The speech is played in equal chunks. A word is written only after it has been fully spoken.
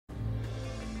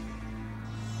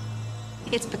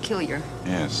It's peculiar.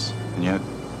 Yes, and yet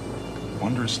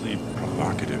wondrously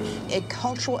provocative. A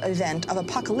cultural event of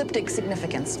apocalyptic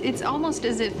significance. It's almost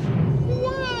as if...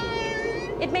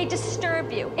 It may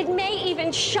disturb you. It may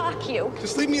even shock you.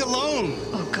 Just leave me alone.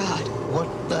 Oh, God.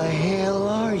 What the hell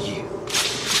are you?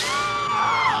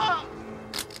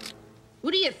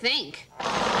 What do you think?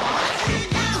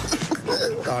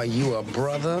 Are you a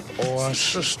brother or a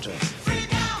sister?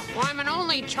 Well, I'm an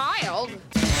only child.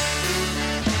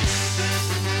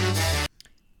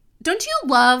 Don't you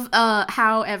love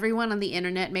how everyone on the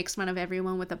internet makes fun of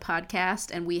everyone with a podcast,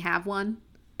 and we have one?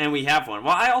 And we have one.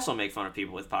 Well, I also make fun of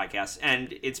people with podcasts,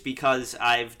 and it's because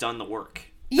I've done the work.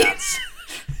 Yes.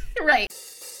 Right.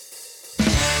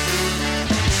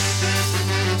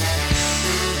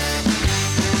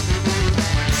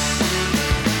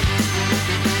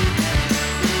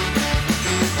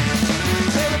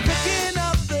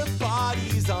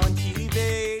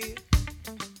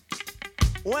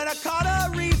 When I caught a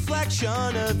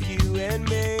reflection of you and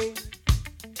me,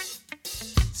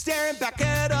 staring back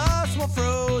at us while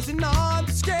frozen on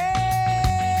the screen.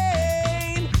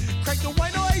 Crank the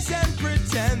white noise and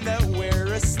pretend that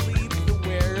we're asleep,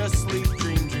 dream,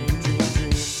 dream, dream,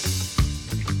 dream.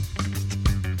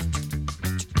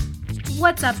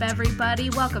 What's up, everybody?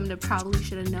 Welcome to Probably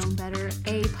Should Have Known Better,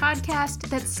 a podcast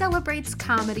that celebrates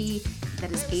comedy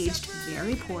that is aged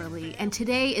very poorly, and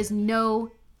today is no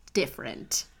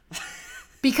different.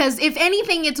 Because if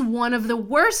anything, it's one of the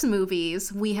worst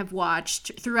movies we have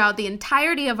watched throughout the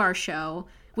entirety of our show,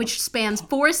 which spans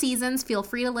 4 seasons. Feel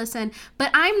free to listen. But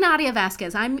I'm Nadia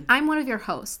Vasquez. I'm one of your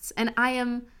hosts, and I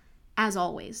am, as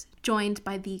always, joined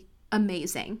by the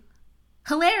amazing,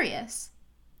 hilarious,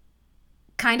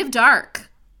 kind of dark,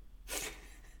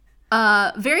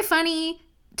 very funny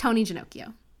Tony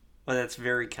Ginocchio. Well, that's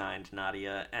very kind,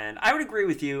 Nadia, and I would agree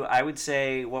with you. I would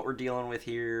say what we're dealing with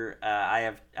here,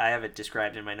 I have it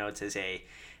described in my notes as a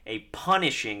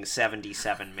punishing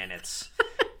 77 minutes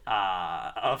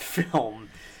of film.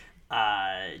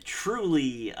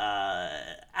 Truly,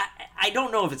 I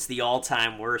don't know if it's the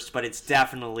all-time worst, but it's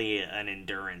definitely an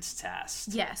endurance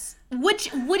test. Yes. What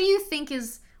do you think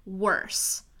is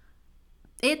worse?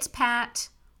 It's Pat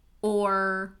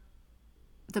or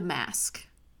The Mask?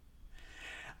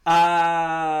 That's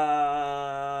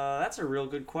a real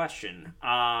good question.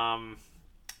 I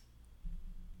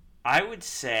would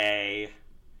say,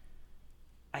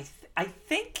 I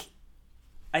think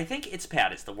It's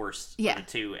Pat is the worst of the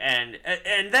two, and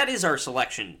that is our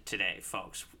selection today,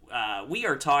 folks. We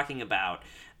are talking about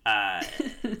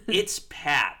It's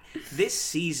Pat. This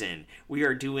season, we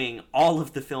are doing all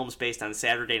of the films based on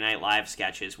Saturday Night Live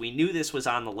sketches. We knew this was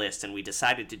on the list, and we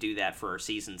decided to do that for our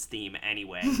season's theme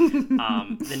anyway. The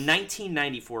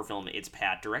 1994 film It's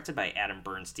Pat, directed by Adam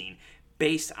Bernstein,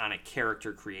 based on a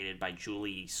character created by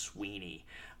Julie Sweeney,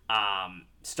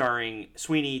 starring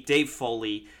Sweeney, Dave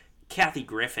Foley, Kathy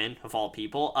Griffin, of all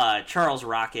people, Charles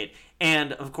Rocket,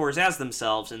 and, of course, as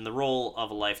themselves, in the role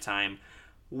of a lifetime,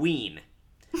 Ween.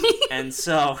 And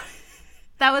so...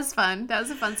 That was fun. That was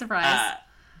a fun surprise.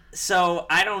 So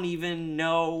I don't even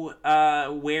know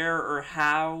where or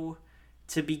how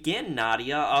to begin,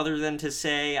 Nadia, other than to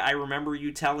say I remember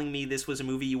you telling me this was a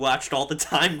movie you watched all the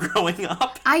time growing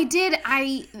up. I did.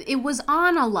 It was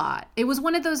on a lot. It was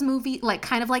one of those movies, like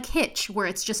kind of like Hitch, where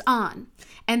it's just on.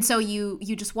 And so you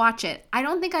just watch it. I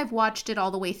don't think I've watched it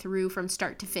all the way through from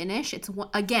start to finish. It's,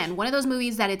 again, one of those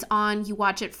movies that it's on, you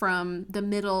watch it from the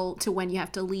middle to when you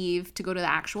have to leave to go to the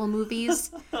actual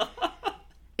movies.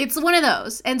 It's one of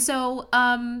those. And so,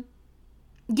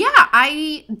 yeah,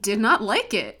 I did not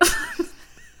like it.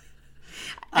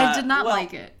 I did not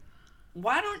like it.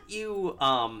 Why don't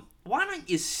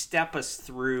you step us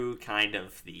through kind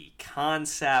of the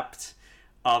concept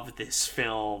of this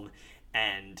film?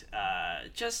 And I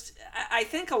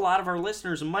think a lot of our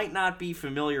listeners might not be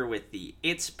familiar with the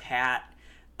It's Pat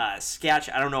sketch.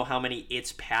 I don't know how many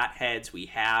It's Pat heads we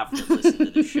have that listen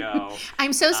to the show.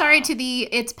 I'm so sorry to the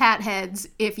It's Pat heads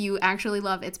if you actually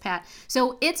love It's Pat.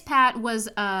 So It's Pat was...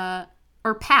 Pat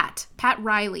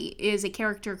Riley is a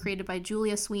character created by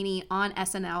Julia Sweeney on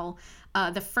SNL.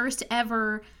 The first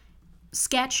ever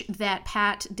sketch that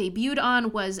Pat debuted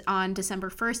on was on December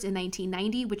 1st in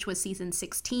 1990, which was season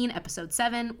 16, episode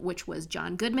 7, which was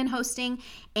John Goodman hosting.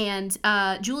 And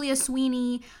Julia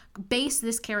Sweeney based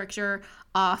this character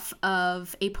off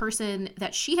of a person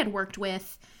that she had worked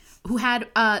with who had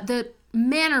the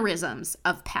mannerisms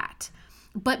of Pat.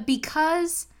 But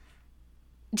because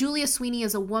Julia Sweeney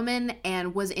is a woman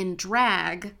and was in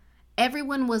drag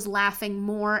everyone was laughing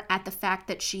more at the fact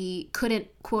that she couldn't,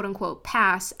 quote unquote,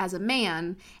 pass as a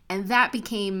man, and that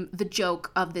became the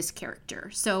joke of this character.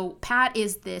 So Pat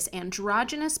is this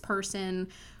androgynous person,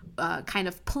 kind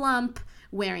of plump,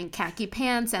 wearing khaki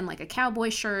pants and like a cowboy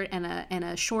shirt and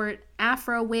a short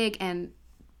afro wig and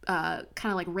kind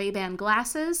of like Ray-Ban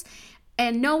glasses.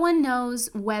 And no one knows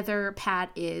whether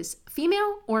Pat is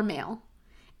female or male.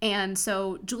 And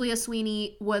so Julia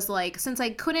Sweeney was like, since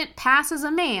I couldn't pass as a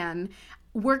man,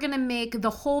 we're going to make the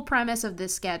whole premise of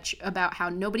this sketch about how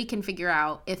nobody can figure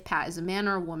out if Pat is a man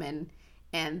or a woman,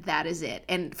 and that is it.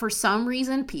 And for some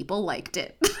reason, people liked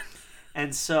it.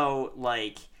 And so,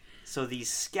 these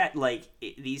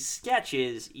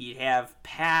sketches, you have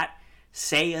Pat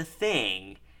say a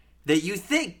thing that you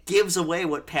think gives away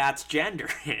what Pat's gender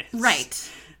is.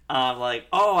 Right. Like,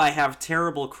 oh, I have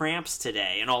terrible cramps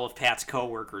today. And all of Pat's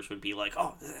coworkers would be like,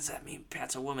 oh, does that mean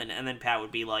Pat's a woman? And then Pat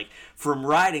would be like, from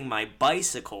riding my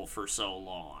bicycle for so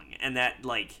long. And that,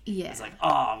 like, it's like,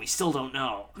 oh, we still don't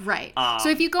know. Right. So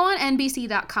if you go on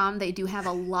NBC.com, they do have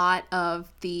a lot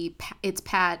of the It's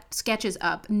Pat sketches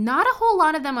up. Not a whole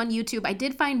lot of them on YouTube. I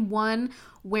did find one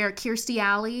where Kirstie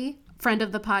Alley, friend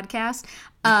of the podcast,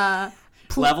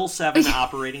 Level 7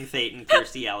 operating Thetan,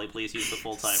 Kirstie Alley, please use the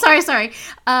full title. Sorry.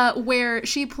 Where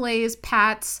she plays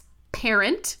Pat's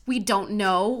parent. We don't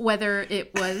know whether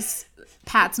it was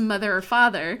Pat's mother or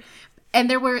father. And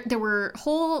there were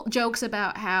whole jokes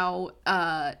about how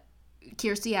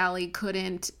Kirstie Alley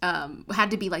couldn't,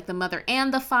 had to be like the mother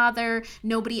and the father.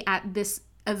 Nobody at this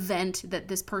event that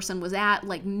this person was at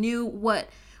like knew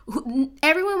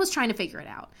everyone was trying to figure it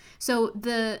out. So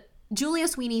the Julia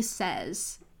Sweeney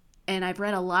says, and I've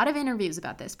read a lot of interviews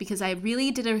about this because I really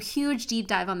did a huge deep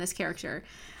dive on this character.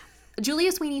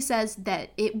 Julia Sweeney says that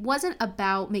it wasn't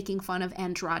about making fun of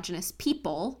androgynous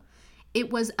people. It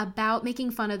was about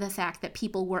making fun of the fact that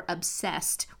people were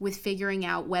obsessed with figuring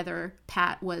out whether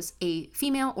Pat was a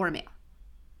female or a male.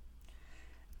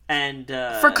 And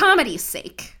for comedy's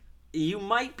sake. You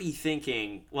might be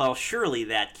thinking, well, surely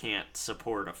that can't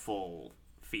support a full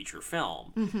feature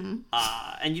film. Mm-hmm.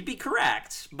 And you'd be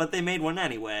correct, but they made one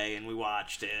anyway, and we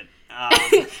watched it.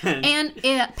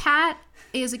 Pat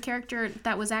is a character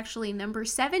that was actually number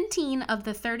 17 of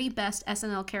the 30 best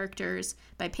SNL characters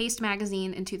by Paste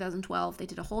Magazine in 2012. They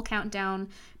did a whole countdown.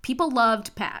 People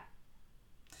loved Pat.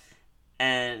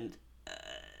 And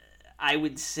I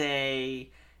would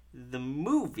say the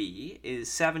movie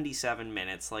is 77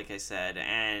 minutes, like I said,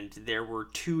 and there were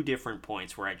 2 different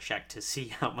points where I checked to see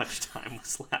how much time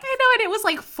was left. I know, and it was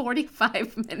like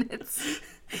 45 minutes.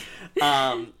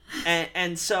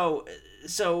 And so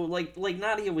like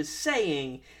Nadia was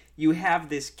saying, you have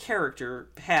this character,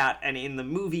 Pat, and in the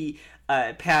movie,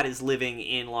 Pat is living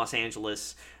in Los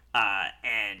Angeles,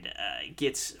 and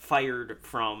gets fired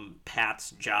from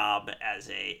Pat's job as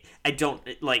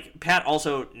Pat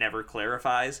also never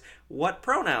clarifies what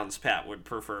pronouns Pat would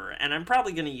prefer, and I'm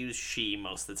probably going to use she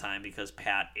most of the time because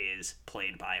Pat is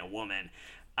played by a woman,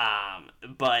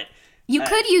 but... You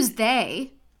could use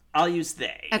they. I'll use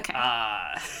they. Okay.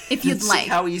 If you'd like. See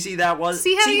how easy that was?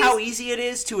 See how easy it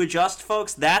is to adjust,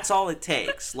 folks? That's all it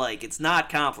takes. Like, it's not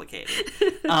complicated.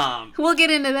 We'll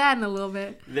get into that in a little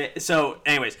bit. So,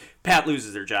 anyways, Pat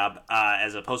loses their job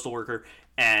as a postal worker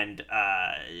and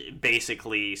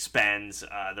basically spends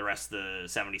the rest of the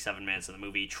 77 minutes of the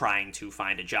movie trying to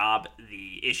find a job.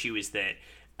 The issue is that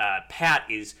Pat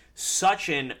is such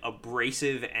an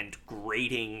abrasive and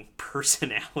grating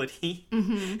personality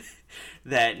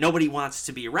that nobody wants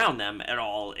to be around them at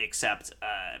all, except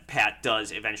Pat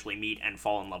does eventually meet and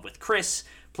fall in love with Chris,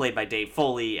 played by Dave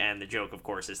Foley, and the joke, of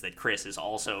course, is that Chris is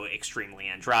also extremely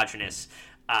androgynous,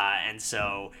 and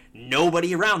so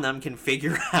nobody around them can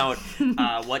figure out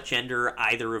what gender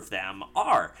either of them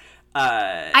are.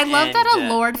 I love that a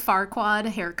Lord Farquaad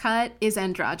haircut is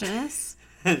androgynous.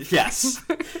 Yes.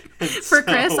 For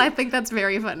Chris, I think that's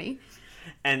very funny.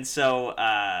 And so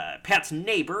Pat's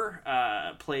neighbor,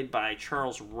 played by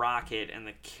Charles Rocket, and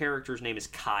the character's name is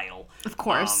Kyle. Of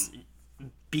course.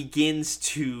 Begins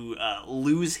to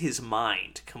lose his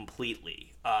mind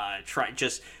completely.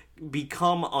 Just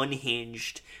become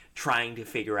unhinged, trying to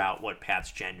figure out what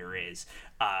Pat's gender is.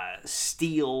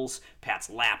 Steals Pat's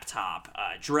laptop,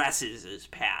 dresses as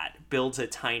Pat, builds a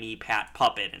tiny Pat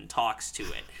puppet and talks to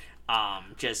it.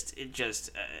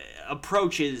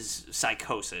 Approaches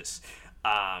psychosis,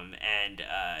 and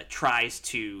tries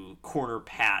to corner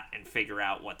Pat and figure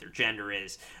out what their gender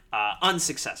is,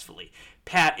 unsuccessfully.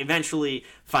 Pat eventually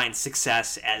finds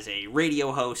success as a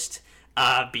radio host,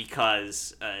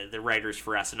 because the writers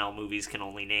for SNL movies can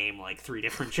only name like 3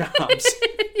 different jobs.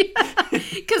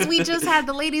 Because we just had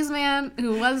the ladies' man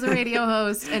who was a radio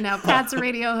host, and now Pat's a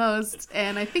radio host,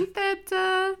 and I think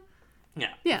that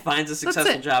finds a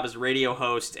successful job as a radio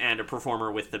host and a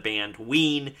performer with the band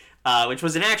Ween, which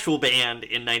was an actual band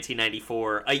in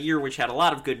 1994, a year which had a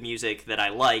lot of good music that I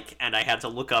like, and I had to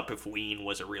look up if Ween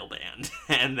was a real band,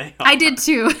 and they are. I did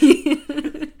too.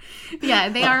 Yeah,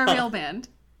 they are a real band.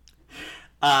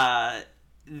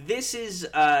 This is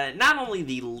not only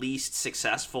the least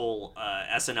successful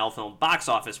SNL film box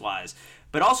office-wise,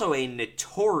 but also a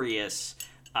notorious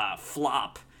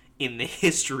flop in the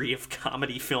history of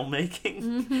comedy filmmaking.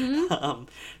 Mm-hmm.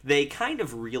 They kind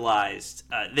of realized,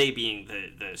 they being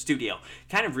the studio,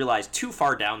 kind of realized too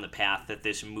far down the path that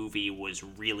this movie was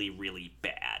really, really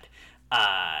bad.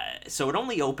 So it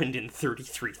only opened in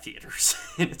 33 theaters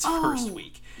in its first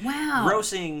week. Wow.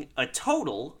 Grossing a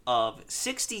total of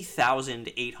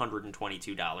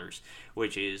 $60,822,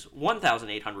 which is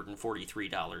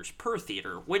 $1,843 per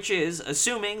theater, which is,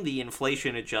 assuming the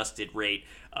inflation-adjusted rate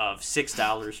of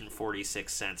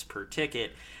 $6.46 per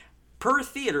ticket, per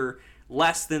theater,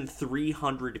 less than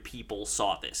 300 people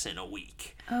saw this in a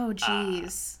week. Oh,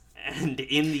 jeez. And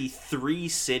in the 3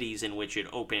 cities in which it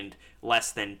opened,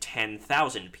 less than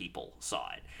 10,000 people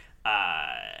saw it.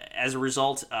 As a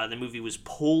result, the movie was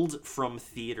pulled from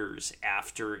theaters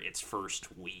after its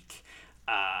first week,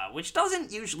 which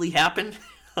doesn't usually happen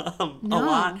a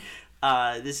lot.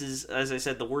 This is, as I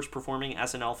said, the worst performing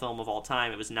SNL film of all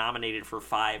time. It was nominated for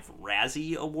 5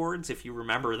 Razzie Awards, if you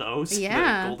remember those.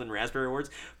 Yeah. The Golden Raspberry Awards.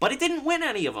 But it didn't win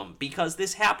any of them, because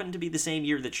this happened to be the same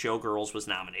year that Showgirls was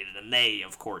nominated, and they,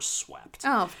 of course, swept.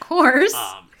 Oh, of course.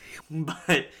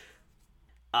 But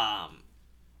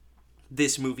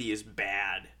this movie is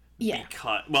bad. Yeah.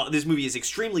 This movie is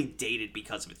extremely dated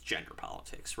because of its gender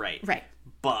politics, right? Right.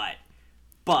 But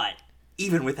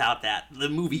even without that, the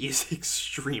movie is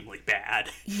extremely bad.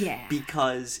 Yeah.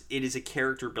 Because it is a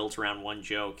character built around one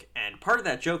joke, and part of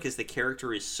that joke is the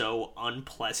character is so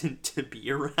unpleasant to be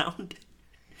around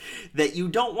that you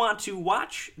don't want to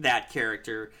watch that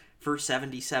character for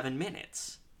 77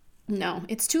 minutes. No,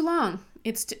 it's too long.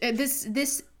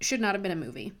 This should not have been a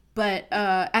movie. But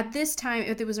at this time,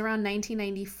 it was around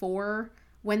 1994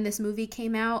 when this movie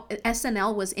came out.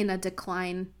 SNL was in a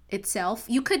decline itself.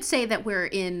 You could say that we're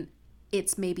in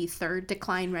its maybe 3rd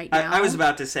decline right now. I was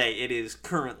about to say it is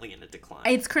currently in a decline.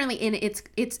 It's currently in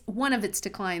it's one of its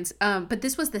declines. But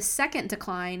this was the 2nd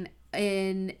decline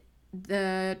in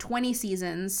the 20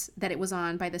 seasons that it was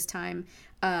on by this time.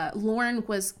 Lorne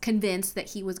was convinced that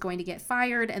he was going to get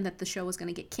fired and that the show was going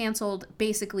to get canceled.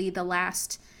 Basically, the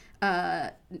last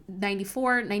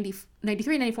 93,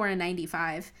 94, and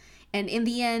 95. And in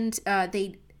the end,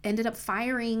 they ended up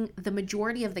firing the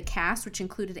majority of the cast, which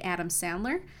included Adam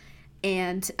Sandler,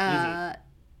 and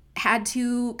had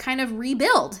to kind of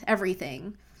rebuild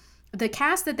everything. The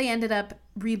cast that they ended up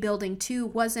rebuilding too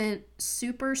wasn't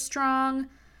super strong.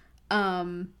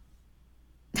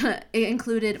 It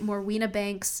included Morwenna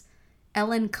Banks,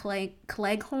 Ellen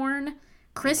Cleghorn,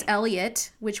 Chris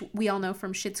Elliott, which we all know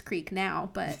from Schitt's Creek now,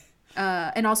 but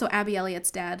and also Abby Elliott's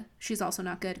dad. She's also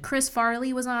not good. Chris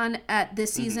Farley was on at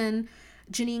this season.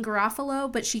 Janine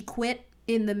Garofalo, but she quit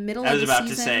in the middle of the season. I was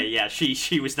about to say, yeah,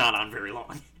 she was not on very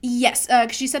long. Yes,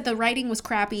 she said the writing was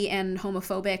crappy and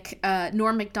homophobic.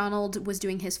 Norm Macdonald was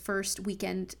doing his first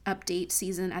Weekend Update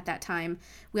season at that time.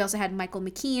 We also had Michael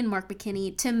McKean, Mark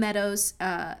McKinney, Tim Meadows,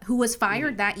 who was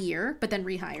fired that year, but then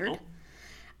rehired.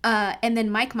 And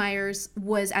then Mike Myers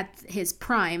was at his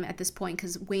prime at this point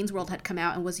because Wayne's World had come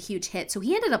out and was a huge hit. So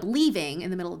he ended up leaving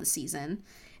in the middle of the season.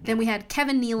 Then we had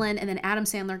Kevin Nealon, and then Adam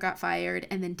Sandler got fired,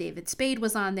 and then David Spade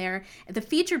was on there. The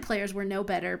featured players were no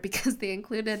better because they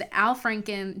included Al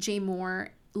Franken, Jay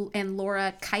Moore, and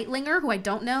Laura Keitlinger, who I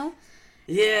don't know.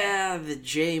 Yeah, the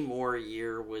Jay Moore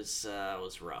year was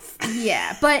rough.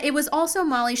 Yeah, but it was also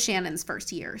Molly Shannon's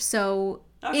first year, so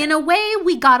in a way,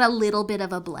 we got a little bit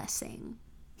of a blessing.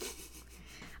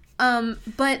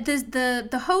 But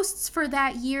the hosts for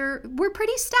that year were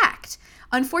pretty stacked.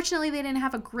 Unfortunately, they didn't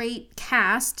have a great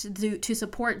cast to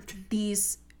support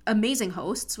these amazing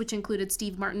hosts, which included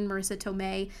Steve Martin, Marissa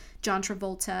Tomei, John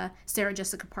Travolta, Sarah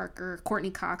Jessica Parker,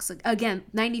 Courtney Cox. Again,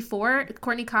 94,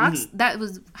 Courtney Cox, that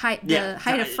was the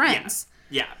height of Friends.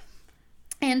 Yeah.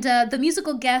 And the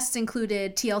musical guests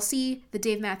included TLC, the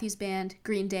Dave Matthews Band,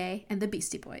 Green Day, and the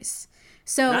Beastie Boys.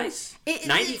 So nice.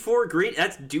 94 Green,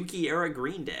 that's Dookie era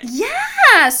Green Day.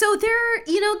 Yeah. So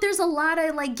there's a lot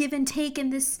of like give and take in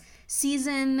this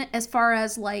season as far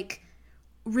as like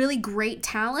really great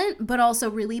talent, but also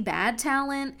really bad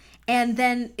talent. And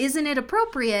then isn't it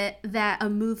appropriate that a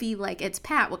movie like It's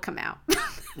Pat would come out?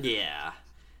 Yeah.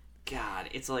 God,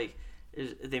 it's like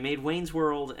they made Wayne's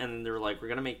World, and they're like, we're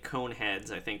going to make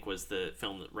Coneheads, I think was the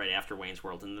film right after Wayne's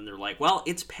World. And then they're like, well,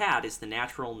 It's Pat is the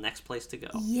natural next place to go.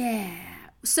 Yeah.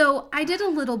 So I did a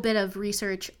little bit of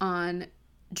research on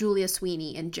Julia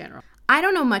Sweeney in general. I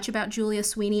don't know much about Julia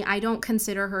Sweeney. I don't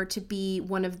consider her to be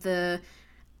one of the,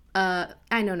 I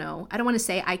don't know, I don't want to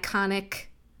say iconic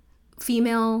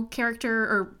female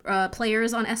character or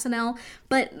players on SNL,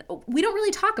 but we don't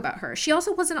really talk about her. She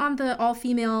also wasn't on the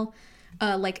all-female,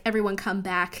 like, Everyone Come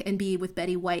Back and Be with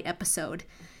Betty White episode.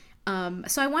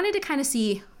 So I wanted to kind of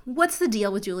see what's the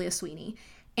deal with Julia Sweeney.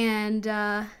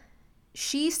 And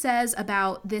she says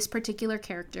about this particular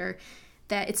character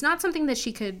that it's not something that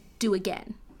she could do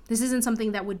again. This isn't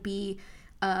something that would be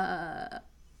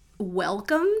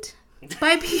welcomed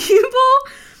by people.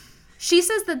 She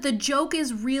says that the joke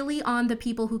is really on the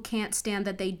people who can't stand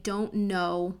that they don't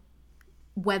know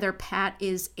whether Pat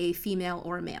is a female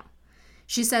or a male.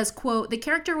 She says, quote, the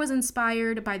character was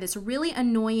inspired by this really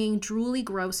annoying, drooly,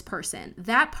 gross person.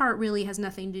 That part really has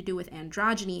nothing to do with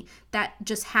androgyny. That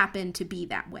just happened to be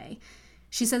that way.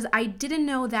 She says, I didn't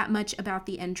know that much about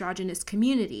the androgynous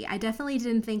community. I definitely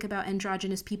didn't think about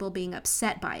androgynous people being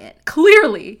upset by it.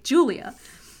 Clearly, Julia.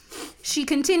 She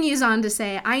continues on to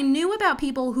say, I knew about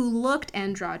people who looked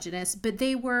androgynous, but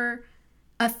they were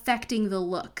affecting the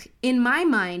look. In my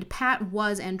mind, Pat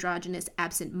was androgynous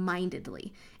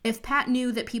absent-mindedly. If Pat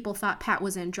knew that people thought Pat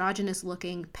was androgynous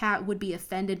looking, Pat would be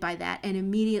offended by that and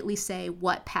immediately say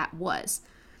what Pat was.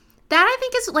 That I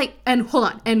think is like, and hold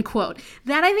on, end quote.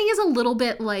 That I think is a little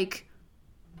bit like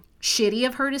shitty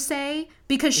of her to say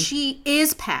because she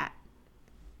is Pat.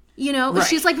 You know, right.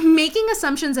 She's like making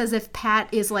assumptions as if Pat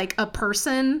is like a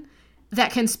person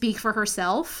that can speak for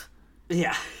herself.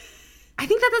 Yeah. I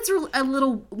think that that's a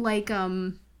little like,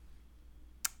 I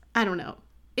don't know.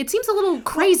 It seems a little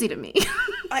crazy to me.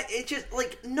 It just,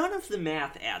 like, none of the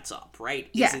math adds up, right?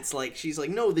 Yeah. It's like, she's like,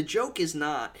 no, the joke is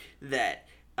not that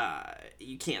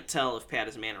you can't tell if Pat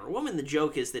is a man or a woman. The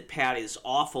joke is that Pat is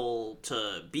awful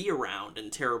to be around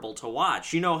and terrible to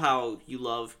watch. You know how you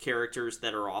love characters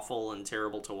that are awful and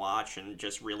terrible to watch and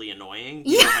just really annoying?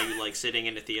 You know how you like sitting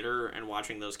in a theater and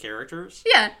watching those characters?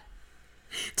 Yeah.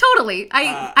 Totally.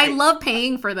 I love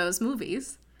paying for those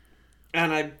movies.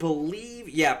 And I believe,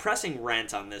 yeah, pressing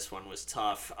rent on this one was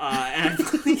tough. And I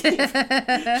believe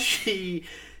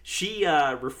she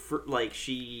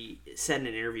said in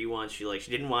an interview once, she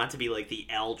didn't want it to be like the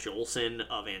Al Jolson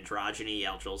of androgyny.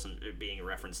 Al Jolson being a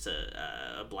reference to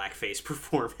a blackface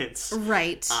performance.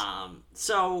 Right.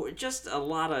 So just a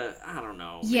lot of, I don't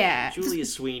know. Yeah. Man, Julia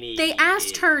Sweeney. They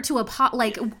asked her to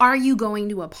are you going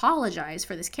to apologize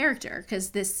for this character?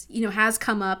 Because this, has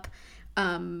come up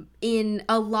in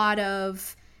a lot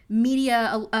of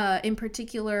media, in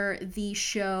particular the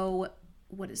show,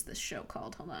 what is this show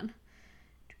called? Hold on.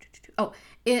 Oh,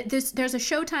 there's a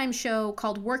Showtime show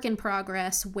called Work in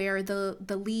Progress where the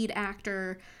lead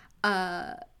actor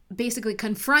basically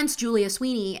confronts Julia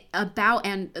Sweeney about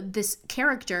this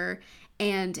character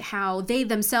and how they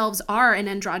themselves are an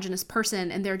androgynous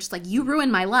person, and they're just like, you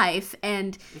ruined my life,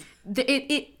 and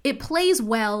it plays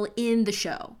well in the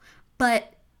show,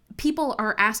 but people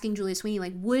are asking Julia Sweeney,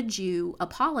 like, would you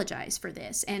apologize for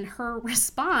this? And her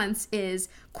response is,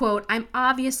 quote, I'm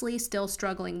obviously still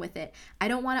struggling with it. I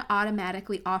don't want to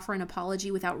automatically offer an apology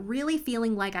without really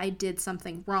feeling like I did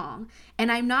something wrong.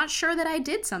 And I'm not sure that I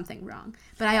did something wrong.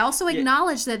 But I also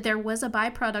acknowledge that there was a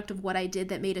byproduct of what I did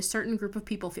that made a certain group of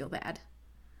people feel bad.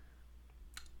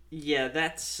 Yeah,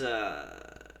 that's...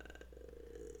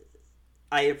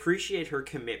 I appreciate her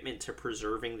commitment to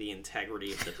preserving the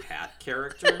integrity of the Pat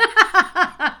character,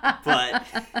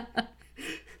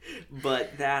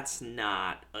 but that's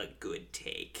not a good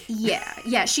take.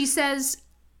 Yeah. She says,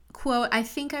 quote, I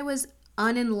think I was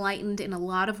unenlightened in a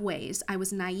lot of ways. I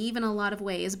was naive in a lot of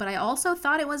ways, but I also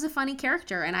thought it was a funny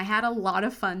character, and I had a lot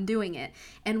of fun doing it.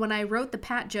 And when I wrote the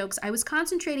Pat jokes, I was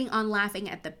concentrating on laughing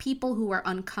at the people who were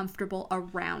uncomfortable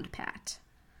around Pat.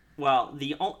 Well,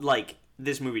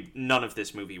 this movie, none of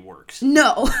this movie works.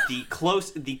 No.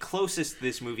 The closest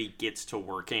this movie gets to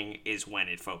working is when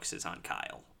it focuses on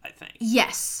Kyle, I think.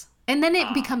 Yes. And then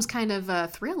it becomes kind of a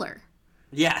thriller.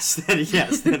 Yes, then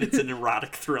it's an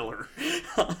erotic thriller.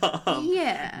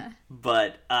 Yeah.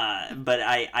 But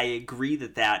I agree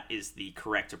that is the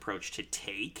correct approach to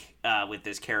take with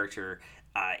this character.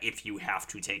 If you have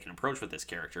to take an approach with this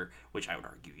character, which I would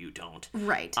argue you don't.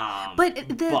 Right. But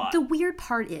the weird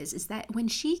part is that when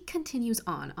she continues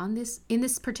on this, in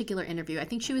this particular interview, I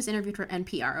think she was interviewed for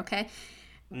NPR, okay?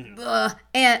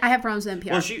 And I have problems with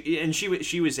NPR. Well,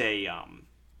 she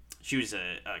was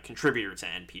a contributor to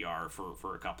NPR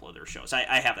for a couple of their shows.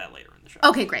 I have that later in the show.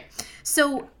 Okay, great.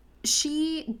 So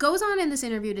she goes on in this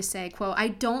interview to say, quote, "I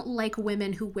don't like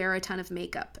women who wear a ton of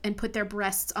makeup and put their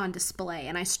breasts on display,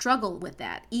 and I struggle with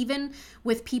that, even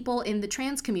with people in the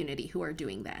trans community who are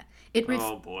doing that.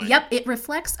 Oh, boy. Yep, it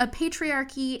reflects a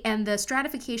patriarchy and the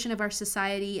stratification of our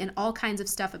society and all kinds of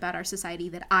stuff about our society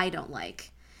that I don't like."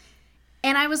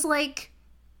 And I was like,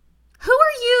 who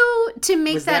are you to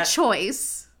make that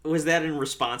choice? Was that in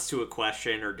response to a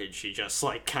question, or did she just,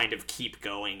 like, kind of keep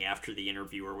going after the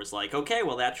interviewer was like, okay,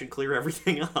 well, that should clear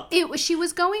everything up? She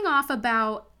was going off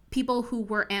about people who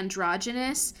were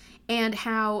androgynous and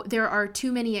how there are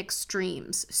too many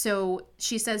extremes. So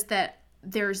she says that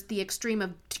there's the extreme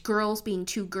of girls being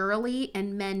too girly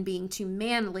and men being too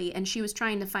manly, and she was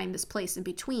trying to find this place in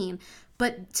between.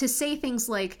 But to say things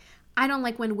like, I don't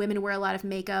like when women wear a lot of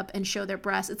makeup and show their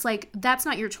breasts, it's like, that's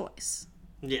not your choice.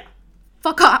 Yeah.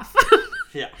 Fuck off.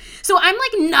 Yeah. So I'm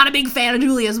like not a big fan of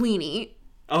Julia Sweeney.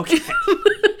 Okay.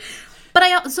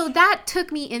 But so that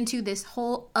took me into this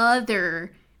whole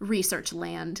other research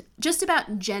land just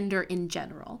about gender in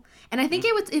general. And I think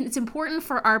it's important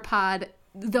for our pod,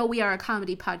 though we are a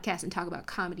comedy podcast and talk about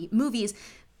comedy movies,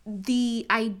 the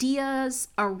ideas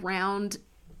around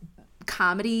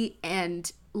comedy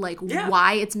and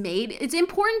why it's made. It's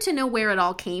important to know where it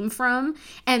all came from.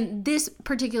 And this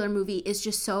particular movie is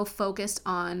just so focused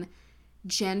on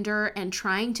gender and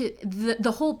trying to...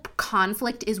 The whole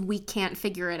conflict is we can't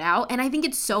figure it out. And I think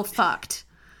it's so fucked.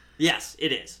 Yes,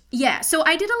 it is. Yeah, so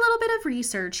I did a little bit of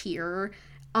research here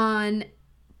on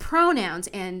pronouns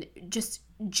and just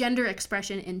gender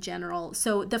expression in general.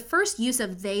 So the first use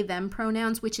of they, them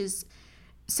pronouns, which is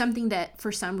something that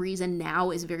for some reason now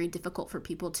is very difficult for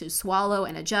people to swallow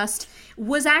and adjust,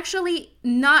 was actually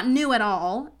not new at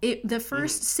all. The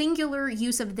first singular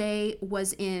use of they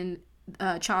was in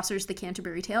Chaucer's The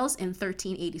Canterbury Tales in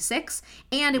 1386,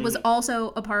 and it was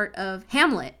also a part of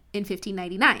Hamlet in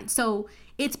 1599. So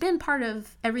it's been part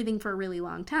of everything for a really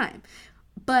long time.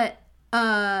 But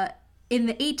in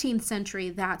the 18th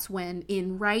century, that's when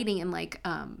in writing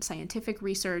and scientific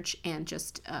research and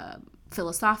just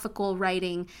philosophical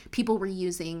writing, people were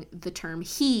using the term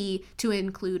he to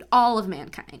include all of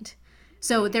mankind.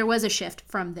 So there was a shift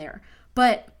from there.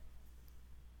 But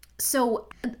so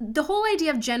the whole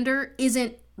idea of gender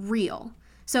isn't real.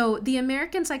 So the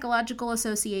American Psychological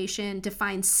Association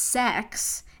defines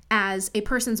sex as a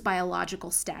person's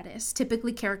biological status,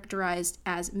 typically characterized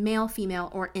as male, female,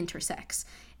 or intersex.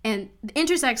 And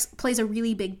intersex plays a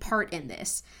really big part in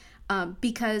this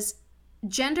because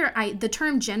the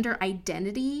term gender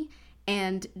identity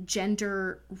and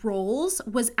gender roles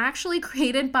was actually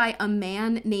created by a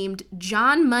man named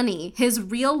John Money. His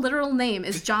real literal name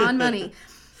is John Money.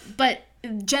 But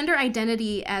gender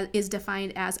identity is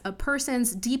defined as a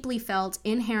person's deeply felt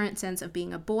inherent sense of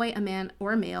being a boy, a man,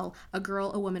 or a male, a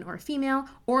girl, a woman, or a female,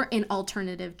 or an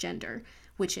alternative gender,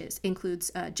 which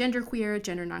includes genderqueer,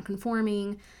 gender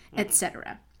nonconforming,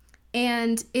 etc.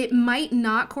 And it might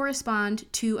not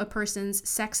correspond to a person's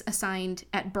sex assigned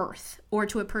at birth or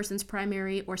to a person's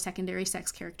primary or secondary sex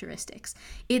characteristics.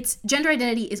 Gender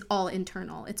identity is all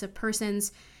internal. It's a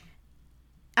person's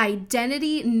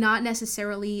identity, not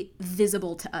necessarily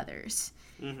visible to others.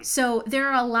 So there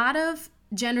are a lot of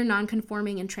gender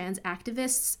nonconforming and trans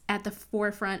activists at the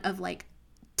forefront of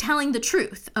telling the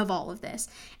truth of all of this.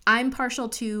 I'm partial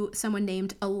to someone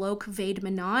named Alok Vaid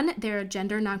Menon. They're a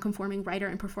gender nonconforming writer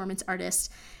and performance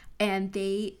artist, and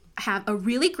they have a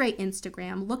really great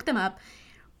Instagram. Look them up.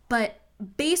 But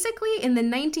basically in the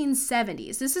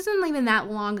 1970s, this isn't even that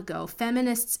long ago,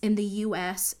 feminists in the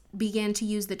US began to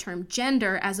use the term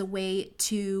gender as a way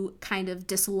to kind of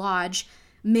dislodge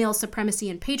male supremacy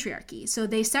and patriarchy. So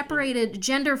they separated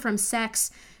gender from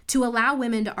sex to allow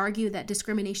women to argue that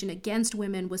discrimination against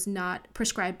women was not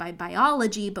prescribed by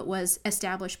biology, but was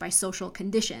established by social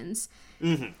conditions.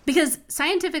 Because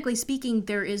scientifically speaking,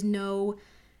 there's no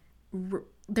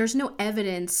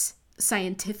evidence,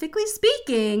 scientifically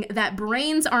speaking, that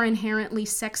brains are inherently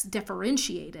sex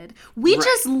differentiated. We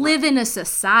just live in a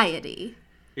society.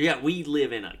 Yeah, we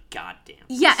live in a goddamn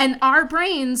society. Yeah, and our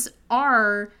brains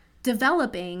are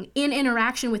developing in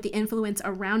interaction with the influence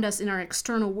around us in our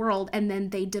external world, and then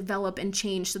they develop and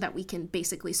change so that we can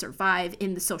basically survive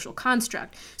in the social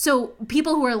construct. So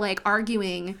people who are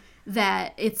arguing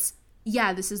that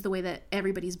this is the way that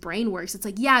everybody's brain works, it's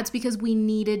it's because we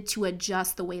needed to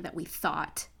adjust the way that we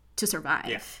thought to survive.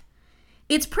 Yeah.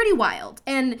 It's pretty wild.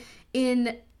 And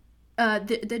in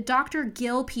the Dr.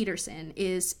 Gil Peterson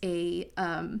is a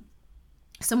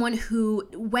someone who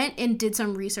went and did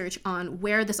some research on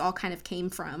where this all kind of came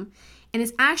from, and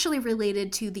it's actually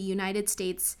related to the United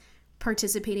States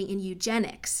participating in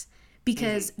eugenics,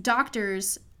 because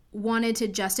doctors wanted to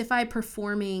justify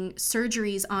performing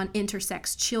surgeries on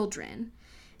intersex children.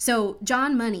 So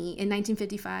John Money in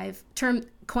 1955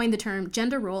 coined the term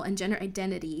gender role and gender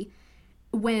identity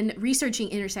when researching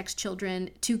intersex children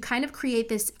to kind of create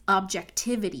this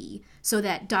objectivity so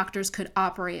that doctors could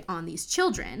operate on these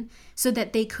children so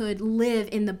that they could live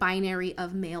in the binary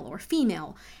of male or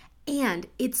female. And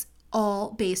it's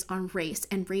all based on race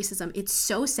and racism. It's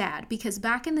so sad because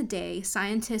back in the day,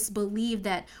 scientists believed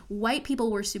that white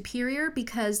people were superior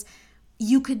because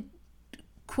you could,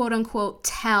 quote unquote,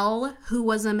 tell who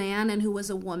was a man and who was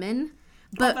a woman.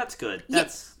 But that's good.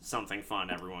 That's something fun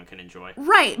everyone can enjoy.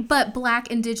 Right, but Black,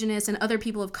 Indigenous, and other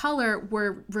people of color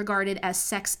were regarded as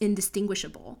sex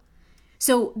indistinguishable.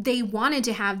 So they wanted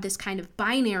to have this kind of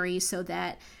binary so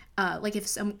that, like, if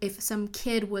some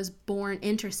kid was born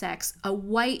intersex, a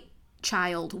white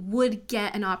child would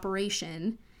get an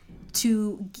operation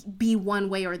to be one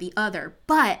way or the other.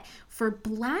 But for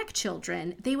Black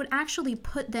children, they would actually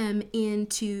put them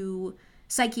into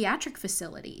psychiatric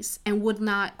facilities and would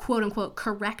not, quote unquote,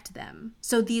 correct them.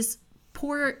 So these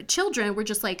poor children were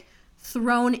just like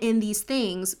thrown in these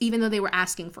things, even though they were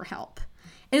asking for help.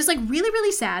 And it's like really,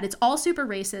 really sad. It's all super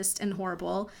racist and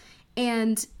horrible.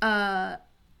 And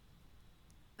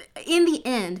in the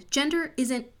end, gender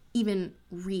isn't even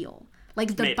real.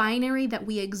 Like the binary that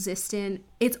we exist in,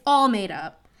 it's all made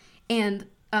up. And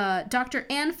Dr.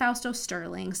 Anne Fausto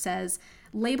Sterling says,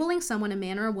 labeling someone a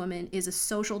man or a woman is a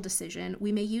social decision.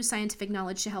 We may use scientific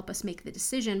knowledge to help us make the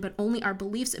decision, but only our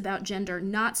beliefs about gender,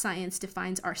 not science,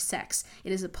 defines our sex.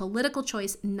 It is a political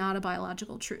choice, not a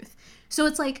biological truth. So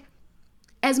it's like,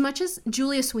 as much as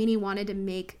Julia Sweeney wanted to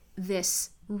make this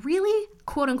really,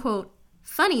 quote unquote,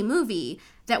 funny movie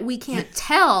that we can't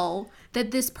tell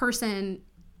that this person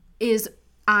is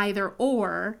either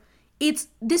or, this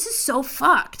is so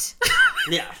fucked.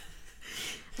 Yeah.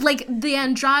 Like the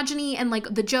androgyny and like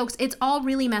the jokes, it's all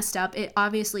really messed up. It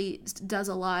obviously does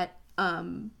a lot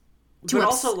but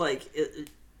also like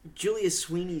Julia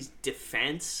Sweeney's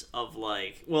defense of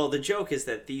like, well, the joke is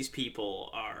that these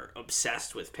people are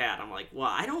obsessed with Pat. I'm like, well,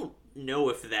 I don't know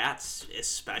if that's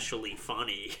especially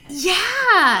funny.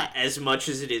 Yeah. As much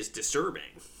as it is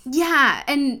disturbing. Yeah,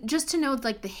 and just to know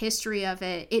like the history of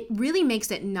it, it really makes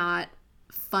it not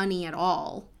funny at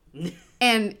all.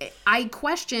 And I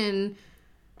question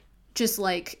just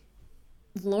like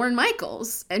Lorne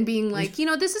Michaels and being like, you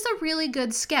know, this is a really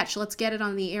good sketch. Let's get it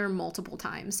on the air multiple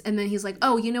times. And then he's like,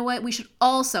 oh, you know what? We should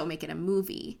also make it a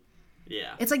movie.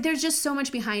 Yeah. It's like there's just so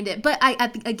much behind it. But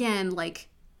again, like,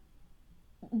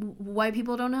 white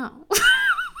people don't know.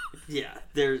 Yeah.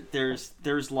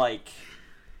 There's like,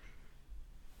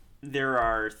 there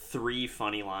are 3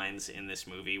 funny lines in this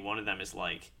movie. One of them is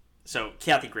like, so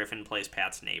Kathy Griffin plays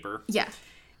Pat's neighbor. Yeah.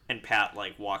 And Pat,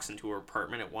 like, walks into her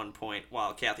apartment at one point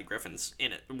while Kathy Griffin's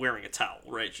in it, wearing a towel,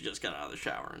 right? She just got out of the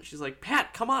shower. And she's like,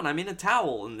 Pat, come on, I'm in a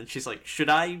towel. And then she's like, should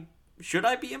I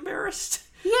be embarrassed?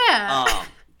 Yeah.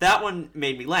 That one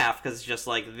made me laugh because it's just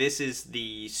like, this is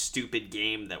the stupid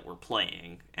game that we're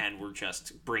playing, and we're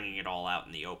just bringing it all out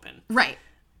in the open. Right.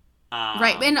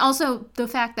 Right. And also the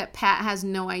fact that Pat has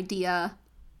no idea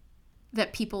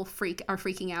that people are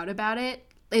freaking out about it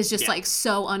is just like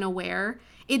so unaware.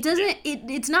 It doesn't.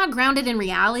 It's not grounded in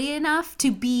reality enough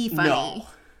to be funny.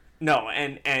 No,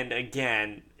 and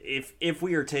again, if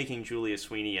we are taking Julia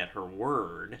Sweeney at her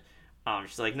word,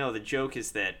 she's like, no, the joke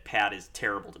is that Pat is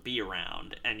terrible to be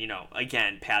around, and you know,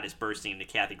 again, Pat is bursting into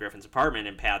Kathy Griffin's apartment,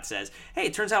 and Pat says, "Hey,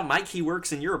 it turns out my key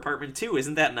works in your apartment too.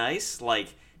 Isn't that nice?"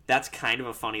 Like, that's kind of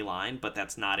a funny line, but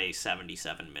that's not a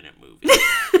 77-minute movie.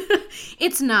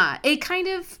 It's not. It kind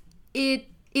of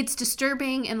It's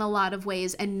disturbing in a lot of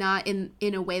ways, and not in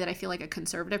a way that I feel like a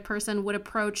conservative person would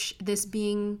approach this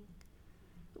being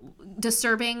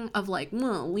disturbing, of like,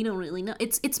 well, we don't really know.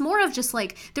 It's more of just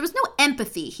like, there was no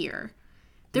empathy here.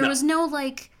 There was no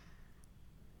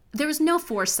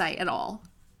foresight at all.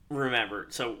 Remember,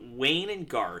 so Wayne and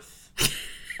Garth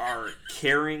are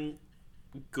caring,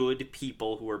 good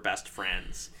people who are best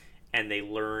friends, and they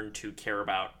learn to care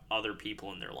about other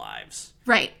people in their lives.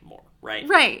 Right. More, right?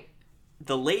 Right.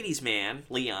 The ladies' man,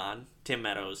 Leon, Tim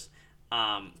Meadows,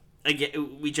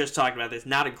 again, we just talked about this,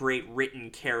 not a great written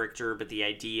character, but the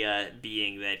idea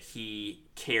being that he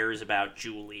cares about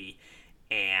Julie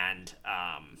and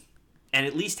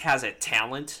at least has a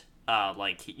talent,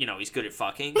 like, you know, he's good at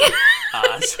fucking,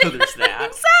 so there's that.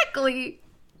 Exactly.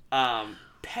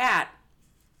 Pat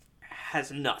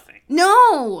has nothing.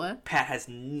 No! Pat has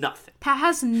nothing. Pat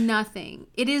has nothing.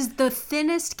 It is the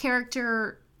thinnest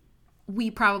character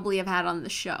we probably have had on the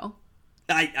show.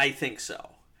 I think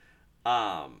so.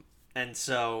 And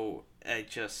so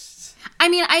I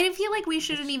mean, I feel like we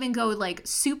shouldn't even go like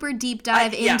super deep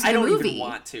dive into the movie. I don't even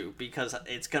want to because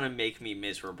it's gonna make me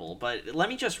miserable. But let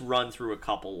me just run through a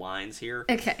couple lines here.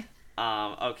 Okay.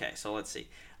 Okay, so let's see.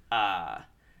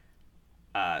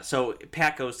 So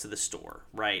Pat goes to the store,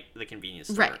 right? The convenience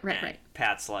store. Right.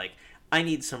 Pat's like, I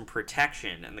need some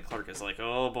protection. And the clerk is like,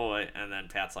 oh boy. And then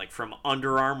Pat's like, from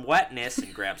underarm wetness,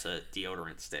 and grabs a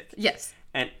deodorant stick. Yes.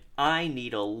 And I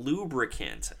need a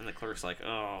lubricant. And the clerk's like,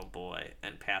 oh boy.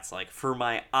 And Pat's like, for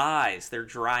my eyes, they're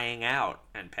drying out.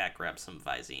 And Pat grabs some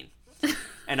Visine.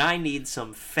 And I need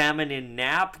some feminine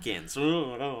napkins.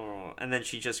 And then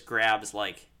she just grabs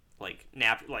like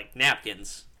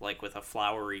napkins, like with a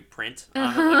flowery print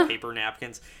on them, like paper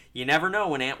napkins. You never know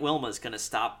when Aunt Wilma's gonna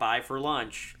stop by for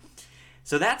lunch.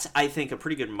 So that's, I think, a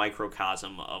pretty good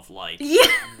microcosm of like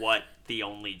what the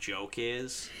only joke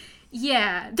is.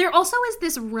 Yeah. There also is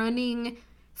this running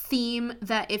theme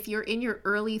that if you're in your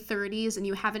early 30s and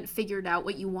you haven't figured out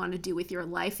what you want to do with your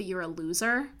life, you're a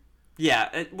loser.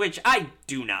 Yeah, which I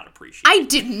do not appreciate. I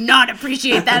did not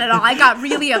appreciate that at all. I got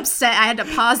really upset. I had to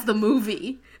pause the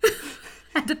movie.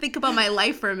 I had to think about my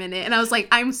life for a minute. And I was like,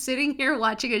 I'm sitting here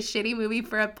watching a shitty movie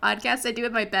for a podcast I do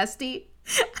with my bestie.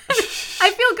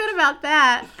 I feel good about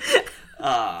that.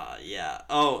 Yeah.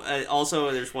 Oh,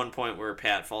 also there's one point where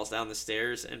Pat falls down the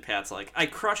stairs and Pat's like, I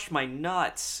crushed my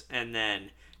nuts. And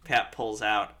then Pat pulls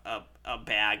out a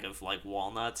bag of like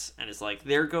walnuts and is like,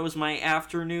 there goes my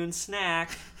afternoon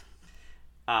snack.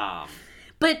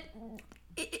 But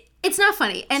it's not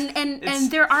funny. And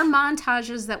there are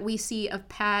montages that we see of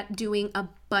Pat doing a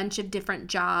bunch of different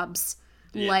jobs.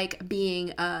 Yeah. Like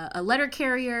being a letter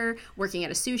carrier, working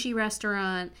at a sushi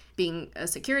restaurant, being a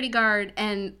security guard,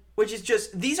 and... Which is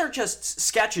just... These are just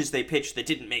sketches they pitched that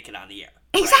didn't make it on the air.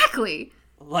 Right? Exactly!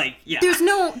 Like, yeah.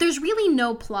 There's really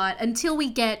no plot until we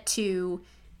get to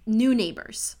New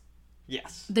Neighbors.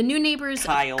 Yes. The new neighbors,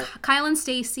 Kyle and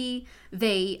Stacy,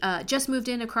 they just moved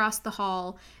in across the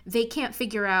hall. They can't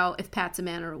figure out if Pat's a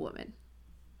man or a woman.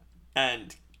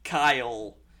 And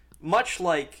Kyle... Much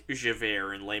like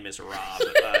Javert in Les Miserables,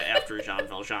 after Jean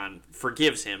Valjean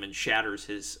forgives him and shatters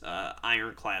his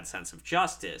ironclad sense of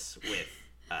justice with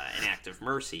an act of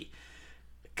mercy,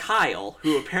 Kyle,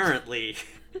 who apparently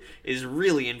is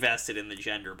really invested in the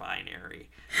gender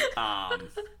binary,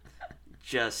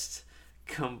 just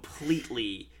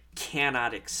completely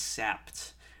cannot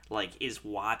accept, like, is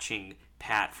watching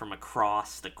Pat from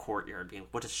across the courtyard being,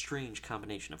 what a strange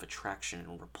combination of attraction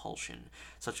and repulsion.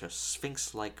 Such a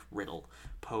sphinx-like riddle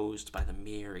posed by the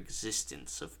mere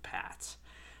existence of Pat.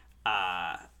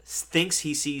 Thinks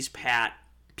he sees Pat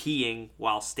peeing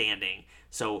while standing,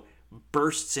 so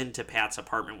bursts into Pat's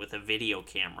apartment with a video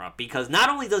camera, because not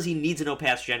only does he need to know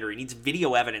Pat's gender, he needs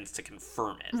video evidence to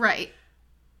confirm it. Right.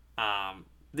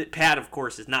 That Pat, of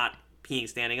course, is not peeing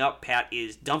standing up. Pat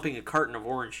is dumping a carton of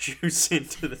orange juice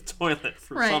into the toilet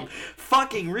for some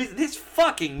fucking reason. This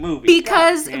fucking movie.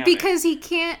 Because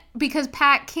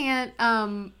Pat can't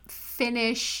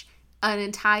finish an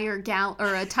entire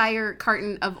entire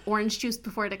carton of orange juice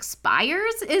before it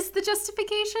expires is the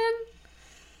justification.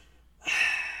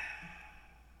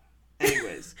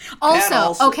 Anyways.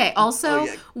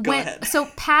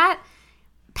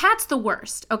 Pat's the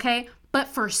worst, okay? But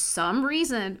for some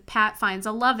reason, Pat finds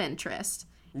a love interest.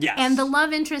 Yes. And the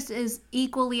love interest is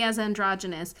equally as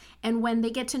androgynous. And when they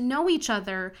get to know each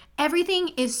other, everything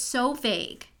is so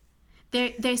vague.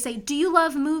 They say, do you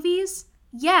love movies?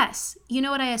 Yes. You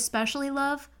know what I especially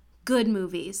love? Good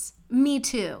movies. Me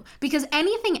too. Because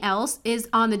anything else is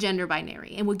on the gender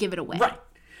binary and would give it away. Right.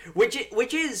 Which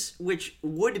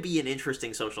would be an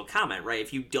interesting social comment, right?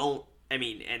 If you don't, I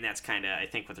mean, and that's kind of, I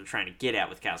think, what they're trying to get at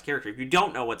with Kyle's character. If you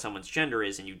don't know what someone's gender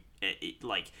is, and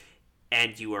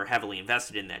you are heavily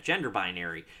invested in that gender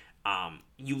binary,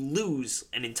 you lose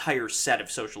an entire set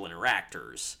of social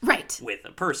interactors with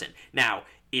a person. Now,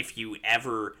 if you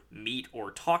ever meet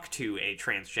or talk to a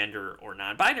transgender or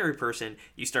non-binary person,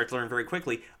 you start to learn very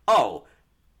quickly, oh,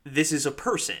 this is a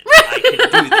person. I can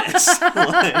do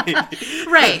this.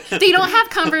 Right. They don't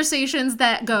have conversations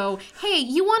that go, hey,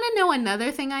 you want to know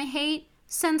another thing I hate?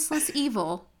 Senseless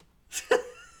evil.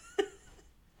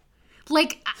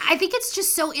 Like, I think it's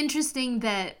just so interesting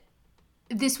that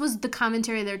this was the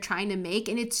commentary they're trying to make,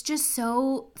 and it's just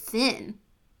so thin.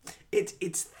 It's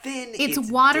thin. It's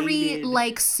watery dated.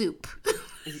 Like soup.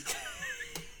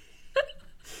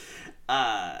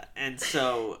 And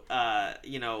so,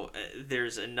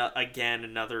 there's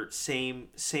another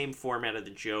same format of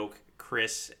the joke.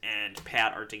 Chris and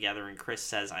Pat are together, and Chris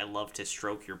says, "I love to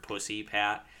stroke your pussy,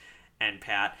 Pat." And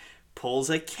Pat pulls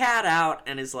a cat out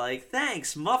and is like,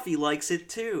 "Thanks, Muffy likes it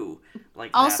too."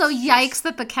 Like, also, yikes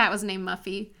that the cat was named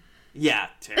Muffy. Yeah,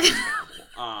 terrible.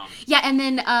 Yeah, and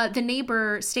then the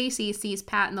neighbor, Stacy, sees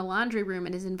Pat in the laundry room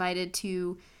and is invited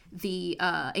to the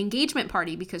engagement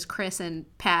party because Chris and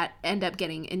Pat end up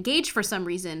getting engaged for some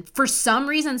reason. For some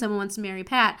reason, someone wants to marry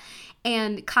Pat.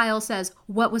 And Kyle says,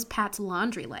 "What was Pat's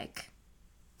laundry like?"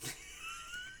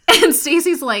 And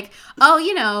Stacy's like, "Oh,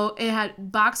 it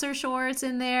had boxer shorts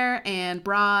in there and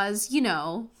bras,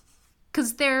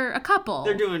 because they're a couple."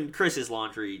 They're doing Chris's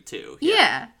laundry, too.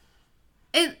 Yeah.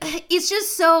 It's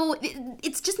just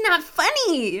not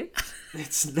funny.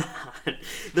 It's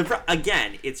not.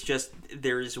 Again, it's just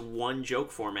there's one joke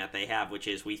format they have, which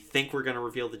is we think we're going to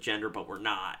reveal the gender, but we're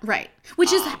not. Right.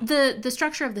 Which is the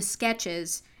structure of the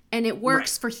sketches, and it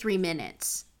works for 3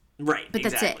 minutes. Right, but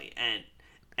exactly. That's it.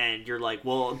 And you're like,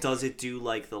 well, does it do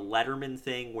like the Letterman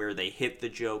thing where they hit the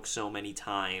joke so many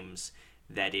times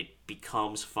that it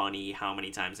becomes funny how many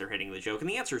times they're hitting the joke? And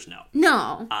the answer is no.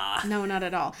 No. No, not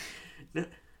at all.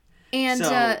 And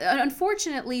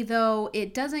unfortunately, though,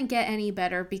 it doesn't get any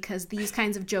better because these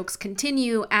kinds of jokes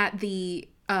continue at the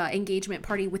engagement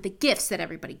party with the gifts that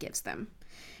everybody gives them.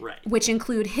 Right. Which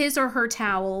include his or her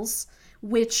towels,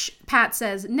 which Pat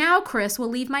says, "Now, Chris, will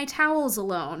leave my towels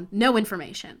alone." No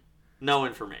information. No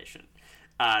information.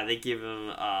 They give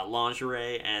him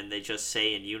lingerie, and they just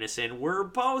say in unison, "We're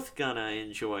both gonna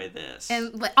enjoy this."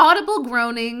 And audible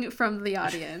groaning from the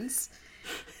audience.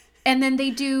 And then they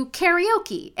do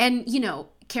karaoke. And,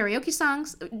 karaoke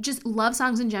songs, just love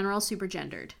songs in general, super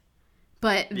gendered.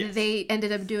 But yes. They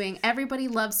ended up doing Everybody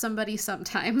Loves Somebody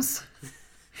Sometimes.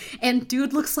 And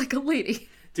Dude Looks Like a Lady.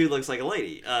 Dude Looks Like a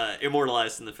Lady.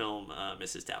 Immortalized in the film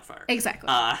Mrs. Doubtfire. Exactly.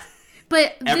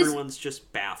 But everyone's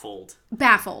just baffled.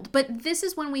 But this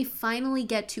is when we finally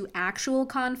get to actual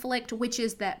conflict, which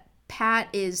is that Pat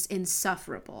is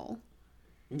insufferable.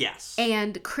 Yes.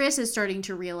 And Chris is starting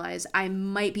to realize I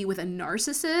might be with a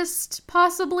narcissist,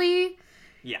 possibly.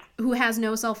 Yeah. Who has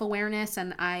no self-awareness,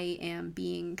 and I am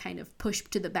being kind of pushed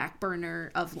to the back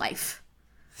burner of life.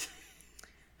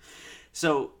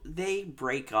 So they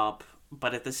break up,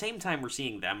 but at the same time we're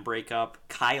seeing them break up,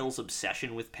 Kyle's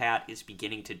obsession with Pat is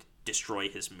beginning to destroy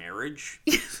his marriage.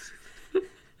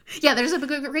 Yeah, there's a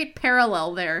great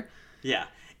parallel there. Yeah.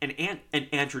 And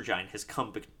androgyne has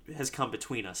come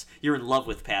between us. You're in love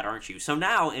with Pat, aren't you? So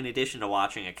now, in addition to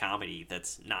watching a comedy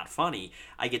that's not funny,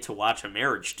 I get to watch a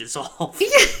marriage dissolve.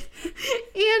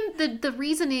 And the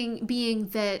reasoning being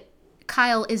that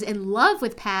Kyle is in love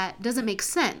with Pat doesn't make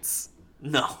sense.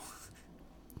 No.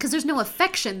 Because there's no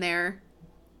affection there.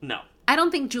 No. I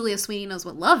don't think Julia Sweeney knows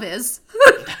what love is.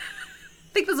 I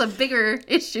think that's a bigger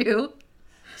issue.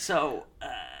 So,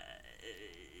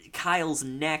 Kyle's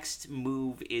next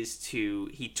move is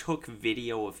he took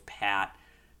video of Pat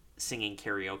singing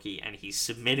karaoke and he's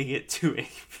submitting it to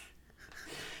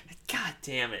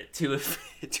to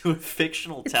a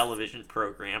fictional television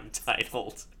program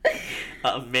titled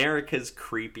America's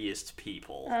Creepiest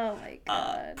People. Oh my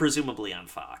God. Presumably on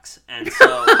Fox. And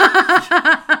so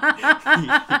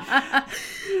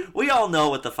we all know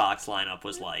what the Fox lineup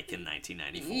was like in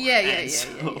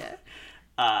 1994.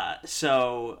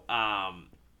 Yeah.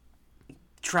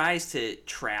 Tries to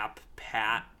trap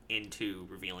Pat into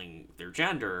revealing their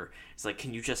gender. It's like,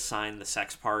 can you just sign the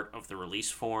sex part of the release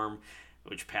form,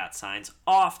 which Pat signs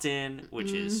often,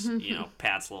 which is,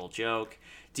 Pat's little joke.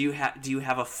 Do you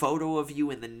have a photo of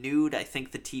you in the nude? I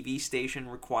think the TV station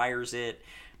requires it.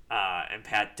 And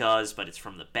Pat does, but it's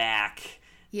from the back.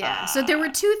 Yeah, so there were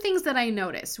two things that I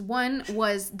noticed. One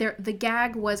was the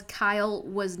gag was Kyle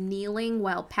was kneeling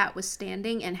while Pat was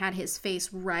standing and had his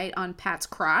face right on Pat's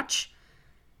crotch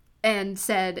and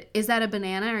said, "Is that a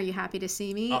banana? Are you happy to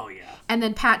see me?" Oh, yeah. And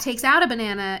then Pat takes out a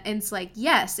banana and it's like,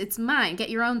 "Yes, it's mine. Get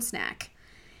your own snack."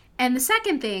 And the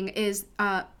second thing is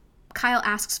Kyle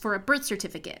asks for a birth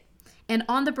certificate. And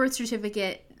on the birth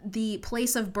certificate, the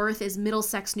place of birth is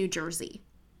Middlesex, New Jersey.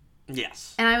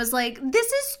 Yes. And I was like,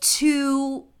 this is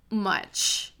too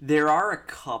much. There are a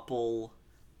couple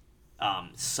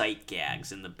sight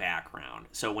gags in the background.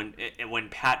 So when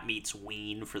Pat meets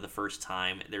Ween for the first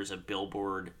time, there's a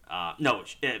billboard.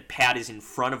 Pat is in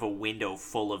front of a window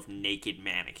full of naked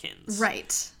mannequins.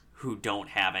 Right. Who don't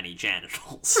have any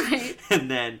genitals. Right.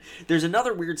 And then there's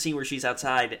another weird scene where she's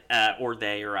outside, or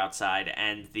they are outside,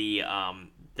 and the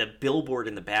billboard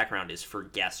in the background is for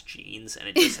Guess jeans, and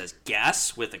it just says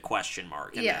Guess with a question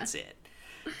mark, and that's it.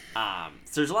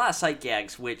 So there's a lot of sight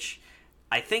gags, which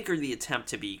I think are the attempt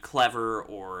to be clever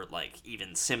or like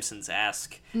even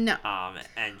Simpsons-esque. No.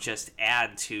 And just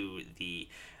add to the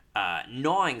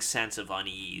gnawing sense of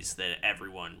unease that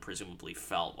everyone presumably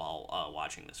felt while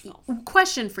watching this film.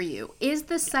 Question for you. Is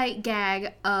the sight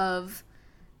gag of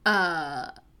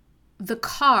the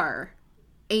car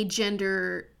a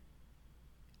gender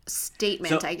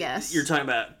statement, I guess? You're talking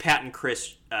about Pat and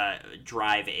Chris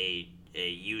drive a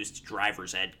used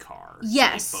driver's ed car.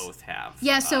 Yes. So they both have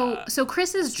so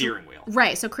Chris is steering wheel.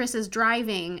 Right, so Chris is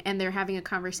driving and they're having a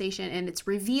conversation and it's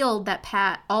revealed that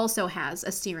Pat also has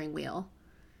a steering wheel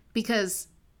because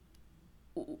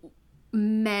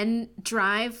men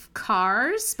drive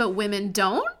cars but women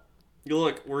don't?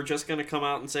 Look, we're just going to come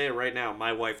out and say it right now.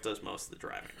 My wife does most of the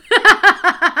driving.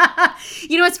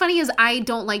 You know what's funny is I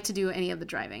don't like to do any of the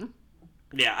driving.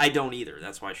 Yeah, I don't either.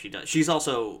 That's why she does. She's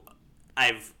also...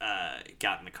 I've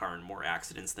gotten in the car in more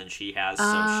accidents than she has,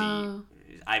 so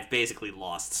I've basically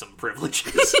lost some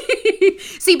privileges.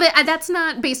 See, but that's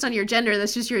not based on your gender.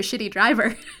 That's just you're a shitty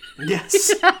driver.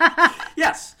 Yes.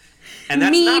 Yes. And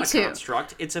that's not a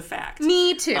construct. It's a fact.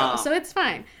 Me too. So it's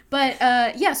fine. But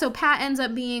so Pat ends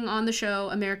up being on the show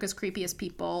America's Creepiest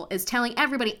People, is telling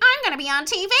everybody, I'm going to be on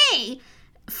TV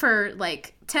for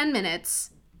like 10 minutes.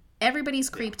 Everybody's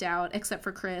creeped out except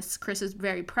for Chris. Chris is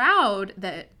very proud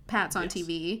that Pat's on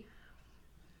TV.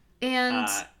 And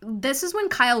this is when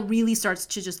Kyle really starts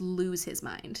to just lose his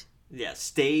mind. Yeah,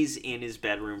 stays in his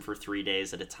bedroom for 3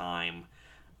 days at a time.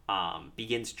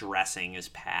 Begins dressing as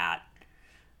Pat.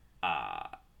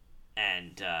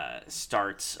 And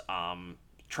starts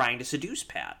trying to seduce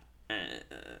Pat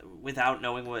without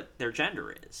knowing what their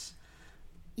gender is.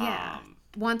 Yeah.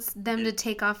 Wants them to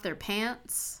take off their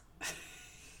pants.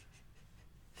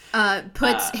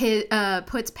 Puts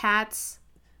Pat's...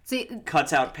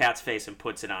 Cuts out Pat's face and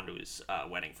puts it onto his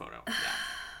wedding photo. Yeah.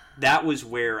 That was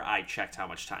where I checked how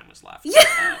much time was left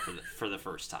for the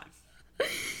first time.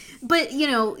 But, you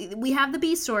know, we have the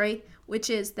B story, which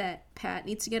is that Pat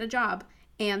needs to get a job.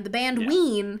 And the band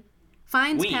Ween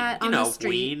finds Pat on the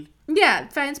street. Ween. Yeah,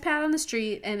 finds Pat on the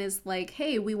street and is like,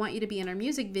 hey, we want you to be in our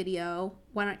music video.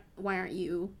 Why don't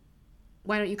you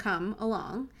come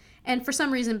along? And for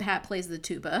some reason, Pat plays the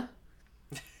tuba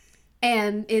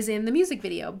and is in the music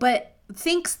video, but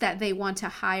thinks that they want to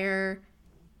hire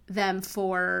them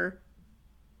for...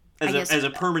 As a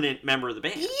permanent member of the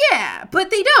band. Yeah, but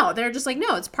they don't. They're just like,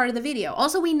 no, it's part of the video.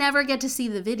 Also, we never get to see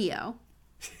the video,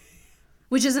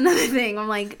 which is another thing. I'm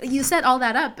like, you set all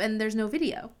that up and there's no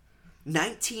video.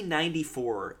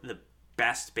 1994, the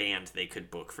best band they could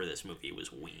book for this movie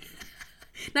was Ween.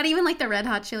 Not even like the Red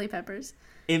Hot Chili Peppers.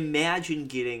 Imagine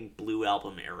getting Blue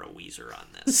Album era Weezer on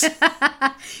this.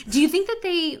 Do you think that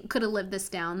they could have lived this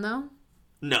down, though?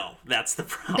 No, that's the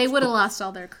problem. They would have lost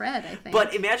all their cred, I think.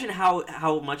 But imagine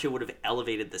how much it would have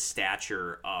elevated the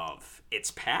stature of It's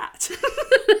Pat.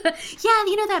 Yeah,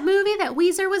 you know that movie that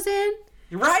Weezer was in?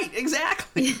 Right,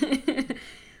 exactly.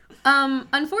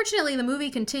 Unfortunately, the movie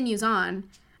continues on.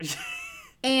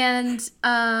 And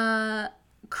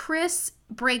Chris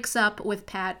breaks up with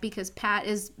Pat because Pat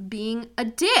is being a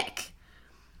dick.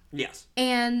 Yes.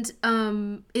 And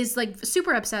is like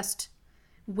super obsessed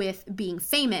with being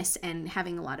famous and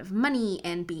having a lot of money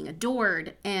and being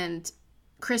adored. And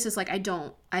Chris is like, I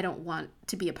don't want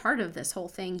to be a part of this whole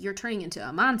thing. You're turning into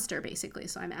a monster, basically,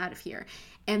 so I'm out of here.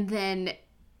 And then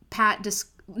Pat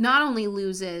not only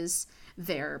loses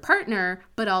their partner,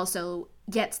 but also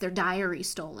gets their diary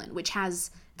stolen, which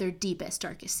has their deepest,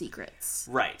 darkest secrets.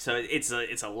 Right. So it's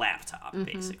a laptop,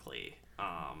 basically.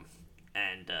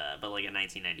 But like a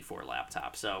 1994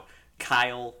 laptop. So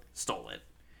Kyle stole it.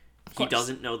 He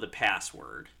doesn't know the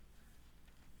password.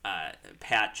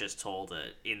 Pat just told an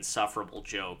insufferable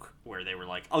joke where they were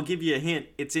like, I'll give you a hint.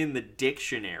 It's in the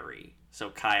dictionary.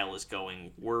 So Kyle is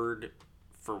going word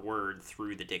for word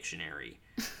through the dictionary,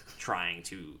 trying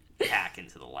to hack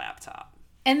into the laptop.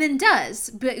 And then does,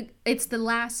 but it's the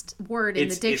last word in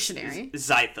the dictionary. It's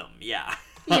Zytham, yeah.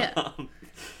 Yeah.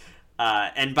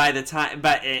 And by the time,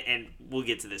 and we'll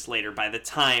get to this later. By the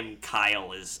time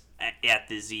Kyle is at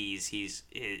the Z's, he's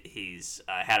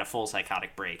had a full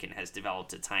psychotic break and has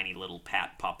developed a tiny little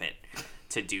Pat puppet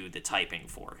to do the typing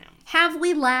for him. Have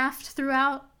we laughed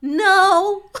throughout?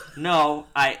 No. No,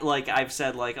 I've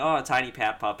said oh, a tiny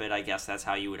Pat puppet. I guess that's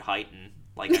how you would heighten.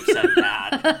 Like I've said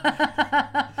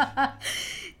that.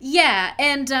 Yeah,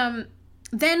 and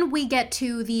then we get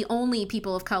to the only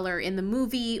people of color in the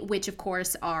movie, which of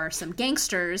course are some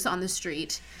gangsters on the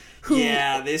street.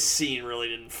 Yeah, this scene really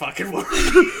didn't fucking work.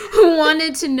 Who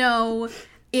wanted to know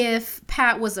if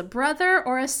Pat was a brother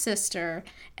or a sister,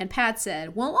 and Pat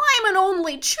said, well, I'm an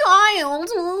only child.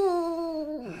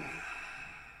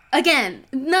 Again,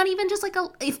 not even just like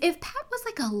if Pat was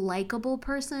like a likable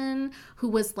person who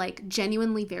was like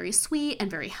genuinely very sweet and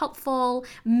very helpful,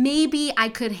 maybe I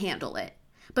could handle it.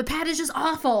 But Pat is just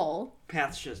awful.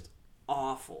 Pat's just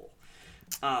awful.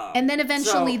 And then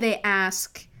eventually they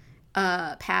ask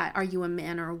Pat, are you a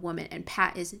man or a woman? And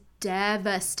Pat is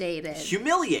devastated.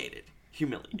 Humiliated.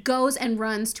 Goes and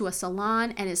runs to a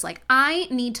salon and is like, I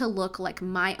need to look like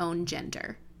my own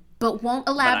gender. But won't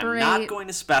elaborate. But I'm not going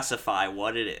to specify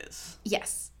what it is.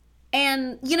 Yes.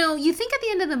 And, you know, you think at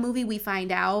the end of the movie we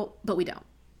find out, but we don't.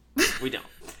 We don't.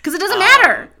 Because it doesn't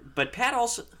matter. But Pat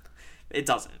also... It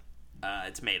doesn't.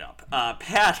 It's made up.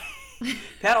 Pat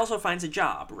also finds a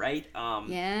job, right?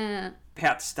 Yeah.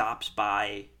 Pat stops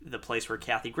by the place where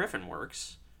Kathy Griffin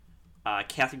works.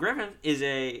 Kathy Griffin is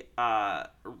a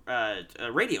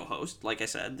radio host. Like I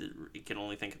said, you can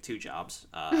only think of 2 jobs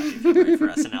if you write for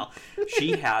SNL.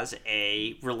 She has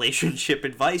a relationship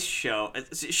advice show.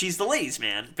 She's the ladies'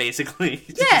 man, basically.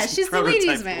 Yeah, she's the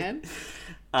ladies' man.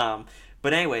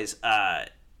 But anyways,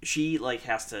 she like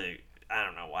has to... I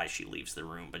don't know why she leaves the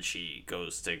room, but she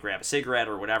goes to grab a cigarette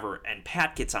or whatever, and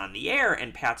Pat gets on the air,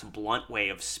 and Pat's blunt way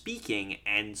of speaking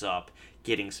ends up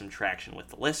getting some traction with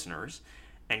the listeners.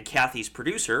 And Kathy's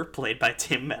producer, played by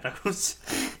Tim Meadows...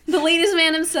 The ladies'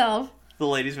 man himself. The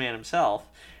ladies' man himself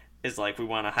is like, we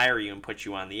want to hire you and put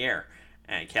you on the air.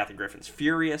 And Kathy Griffin's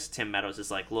furious. Tim Meadows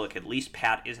is like, look, at least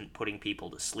Pat isn't putting people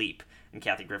to sleep. And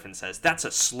Kathy Griffin says, that's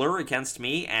a slur against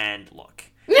me, and look...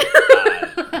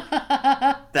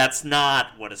 that's not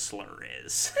what a slur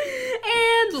is.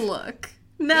 And look,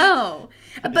 no.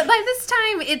 But by this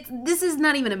time, this is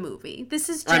not even a movie. This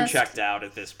is just... I'm checked out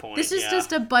at this point. This is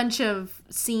just a bunch of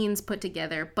scenes put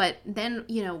together. But then,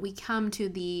 you know, we come to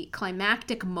the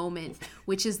climactic moment,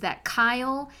 which is that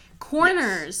Kyle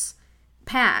corners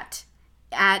Pat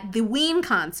at the Ween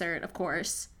concert, of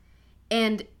course,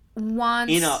 and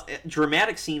wants... In a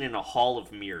dramatic scene in a hall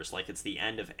of mirrors, like it's the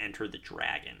end of Enter the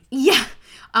Dragon. Yeah,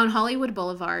 on Hollywood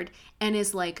Boulevard, and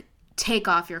is like, take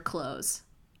off your clothes.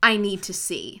 I need to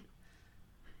see.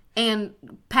 And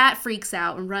Pat freaks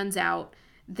out and runs out.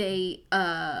 They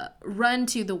run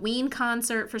to the Ween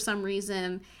concert for some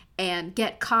reason and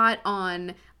get caught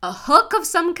on a hook of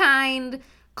some kind.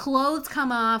 Clothes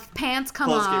come off, pants come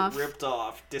off. Clothes get ripped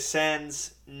off,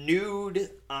 descends nude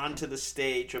onto the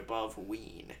stage above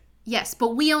Ween. Yes,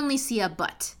 but we only see a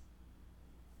butt.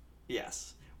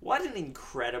 Yes. What an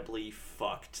incredibly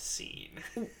fucked scene.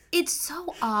 It's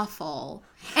so awful.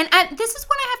 And this is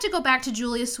when I have to go back to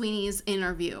Julia Sweeney's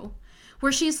interview,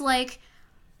 where she's like,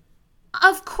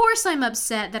 of course I'm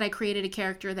upset that I created a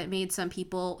character that made some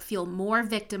people feel more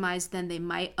victimized than they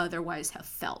might otherwise have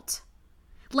felt.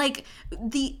 Like,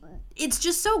 it's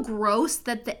just so gross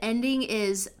that the ending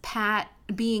is Pat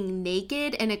being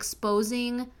naked and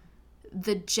exposing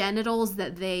the genitals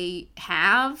that they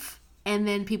have, and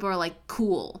then people are like,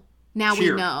 cool, now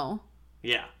we know.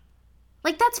 Yeah.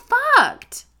 Like, that's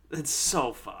fucked. It's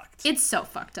so fucked. It's so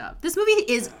fucked up. This movie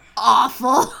is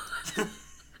awful.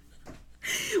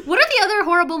 What are the other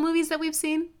horrible movies that we've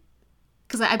seen?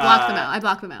 Because I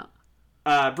blocked them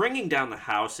out. Bringing Down the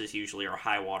House is usually our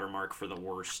high watermark for the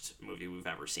worst movie we've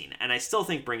ever seen. And I still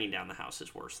think Bringing Down the House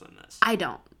is worse than this. I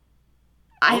don't.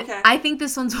 Okay. I think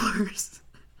this one's worse.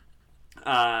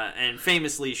 And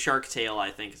famously, Shark Tale, I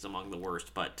think, is among the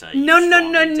worst, but No.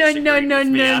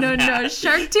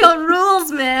 Shark Tale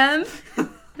rules, man.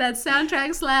 That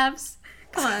soundtrack slaps.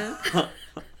 Come on.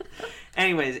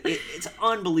 Anyways, it's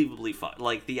unbelievably fun.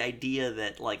 Like, the idea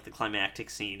that, like, the climactic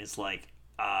scene is, like,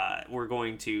 we're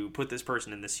going to put this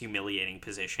person in this humiliating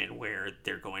position where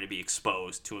they're going to be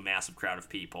exposed to a massive crowd of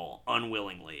people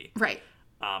unwillingly. Right.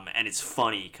 And it's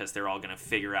funny because they're all going to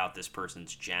figure out this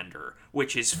person's gender,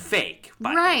 which is fake,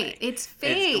 by the way. It's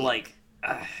fake. It's like,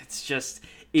 it's just,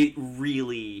 it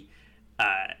really,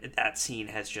 that scene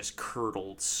has just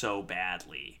curdled so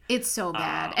badly. It's so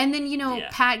bad. And then,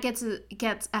 Pat gets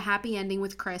a happy ending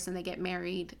with Chris and they get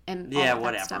married and all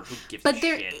of that stuff. Who gives but a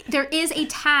shit? there is a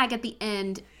tag at the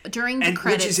end during the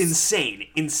credits. Which is insane.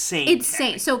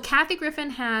 Insane. So Kathy Griffin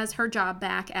has her job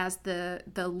back as the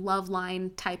love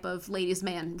line type of ladies'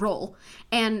 man role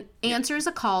and answers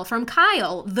a call from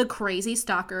Kyle, the crazy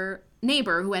stalker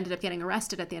neighbor who ended up getting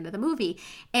arrested at the end of the movie.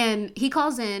 And he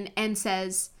calls in and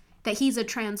says that he's a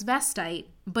transvestite,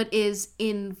 but is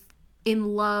in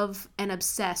love and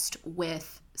obsessed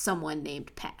with someone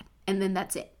named Pat. And then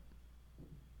that's it.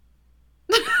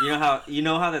 You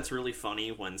know how that's really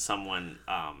funny when someone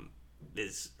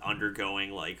is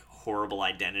undergoing like horrible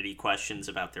identity questions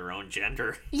about their own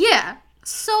gender. Yeah,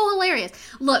 so hilarious.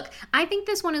 Look, I think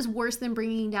this one is worse than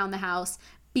Bringing Down the House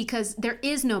because there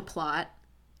is no plot,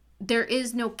 there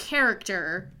is no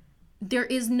character,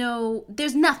 there's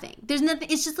nothing.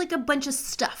 It's just like a bunch of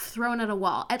stuff thrown at a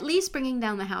wall. At least Bringing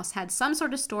Down the House had some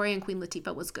sort of story, and Queen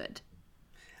Latifah was good.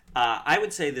 I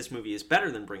would say this movie is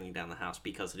better than Bringing Down the House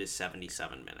because it is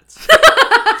 77 minutes.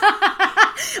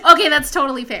 Okay, that's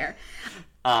totally fair.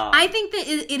 I think that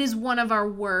it is one of our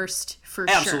worst, for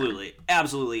sure.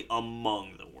 Absolutely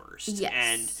among the worst. Yes.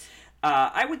 And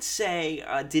I would say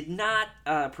did not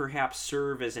perhaps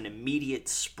serve as an immediate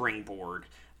springboard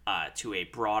to a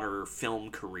broader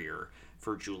film career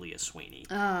for Julia Sweeney.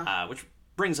 Which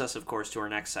brings us, of course, to our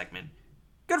next segment.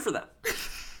 Good for them.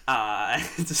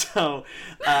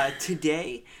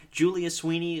 Today, Julia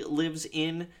Sweeney lives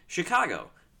in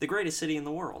Chicago, the greatest city in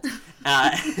the world.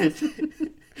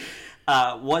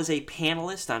 Was a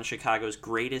panelist on Chicago's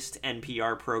greatest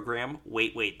NPR program,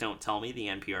 Wait, Don't Tell Me, the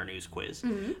NPR News Quiz.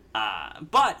 Mm-hmm.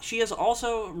 But she has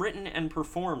also written and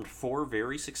performed 4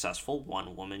 very successful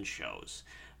one-woman shows.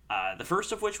 The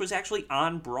first of which was actually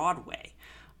on Broadway.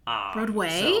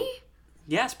 Broadway?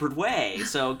 Yes, Broadway.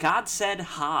 So God Said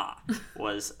Ha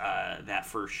was that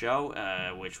first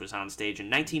show, which was on stage in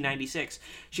 1996.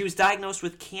 She was diagnosed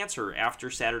with cancer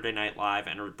after Saturday Night Live,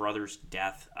 and her brother's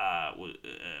death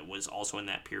was also in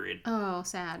that period. Oh,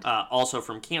 sad. Also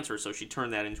from cancer, so she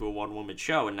turned that into a one-woman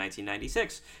show in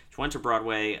 1996. She went to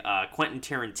Broadway. Quentin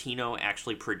Tarantino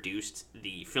actually produced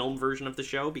the film version of the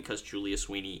show because Julia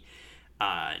Sweeney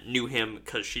knew him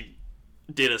because she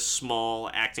did a small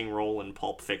acting role in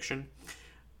Pulp Fiction,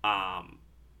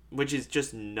 which is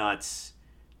just nuts.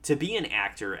 To be an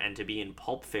actor and to be in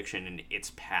Pulp Fiction and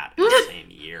It's Pat in the same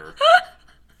year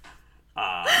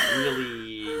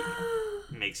really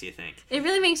makes you think. It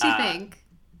really makes you think.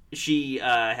 She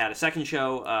had a second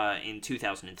show in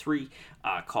 2003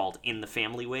 called In the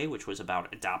Family Way, which was about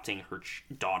adopting her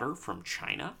daughter from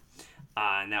China.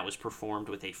 And that was performed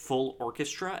with a full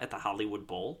orchestra at the Hollywood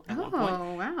Bowl at one point.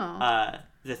 Oh, wow.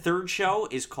 The third show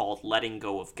is called Letting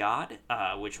Go of God,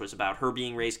 which was about her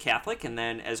being raised Catholic, and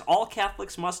then, as all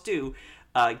Catholics must do,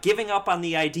 giving up on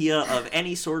the idea of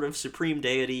any sort of supreme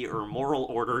deity or moral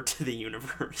order to the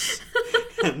universe.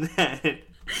 And then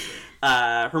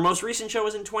her most recent show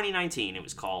was in 2019. It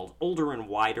was called Older and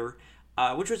Wider,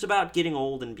 which was about getting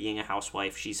old and being a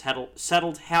housewife. She's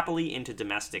settled happily into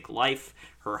domestic life.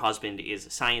 Her husband is a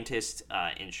scientist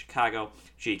in Chicago.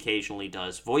 She occasionally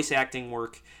does voice acting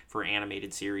work for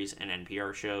animated series and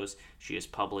NPR shows. She has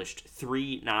published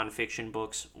 3 nonfiction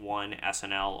books, 1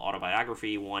 SNL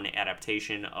autobiography, 1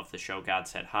 adaptation of the show God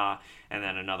Said Ha, and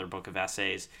then another book of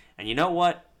essays. And you know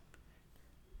what?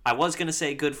 I was going to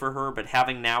say good for her, but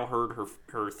having now heard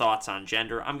her thoughts on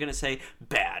gender, I'm going to say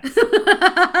bad.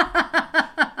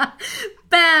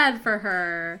 Bad for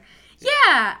her.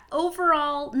 Yeah,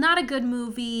 overall, not a good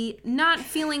movie. Not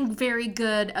feeling very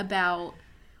good about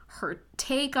her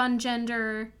take on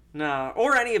gender. No,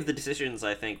 or any of the decisions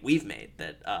I think we've made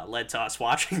that led to us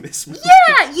watching this movie.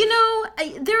 Yeah,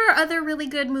 there are other really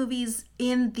good movies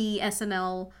in the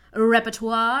SNL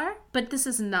repertoire, but this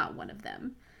is not one of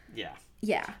them. Yeah.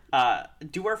 Yeah.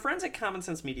 Do our friends at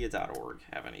commonsensemedia.org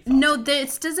have any thoughts? No,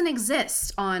 this doesn't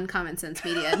exist on Common Sense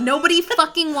Media. Nobody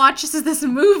fucking watches this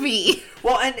movie.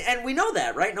 Well, and we know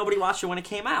that, right? Nobody watched it when it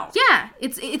came out. Yeah,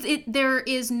 there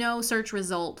is no search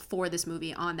result for this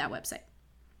movie on that website.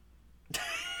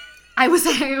 I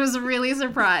was really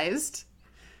surprised.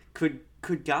 Could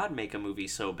God make a movie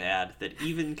so bad that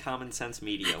even Common Sense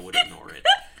Media would ignore it?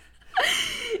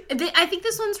 I think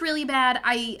this one's really bad.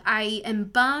 I am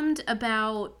bummed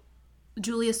about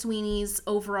Julia Sweeney's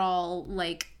overall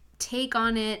take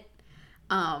on it.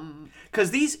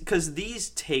 Because these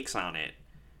takes on it,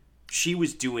 she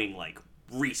was doing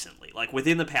recently,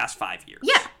 within the past 5 years.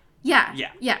 Yeah.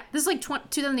 This is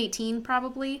 2018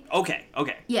 probably. Okay.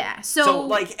 Yeah.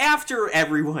 So after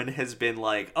everyone has been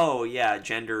oh yeah,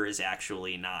 gender is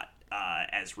actually not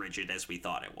as rigid as we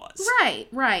thought it was.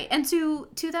 Right. And to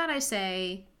that I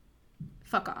say,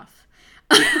 fuck off.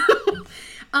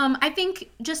 I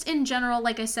think just in general,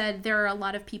 like I said, there are a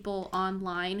lot of people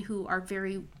online who are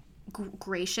very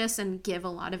gracious and give a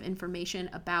lot of information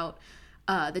about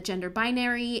the gender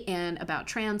binary and about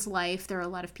trans life. There are a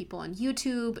lot of people on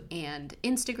YouTube and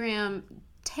Instagram.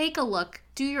 Take a look,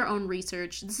 do your own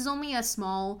research. This is only a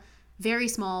very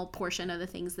small portion of the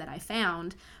things that I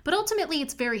found, but ultimately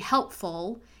it's very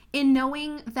helpful in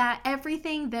knowing that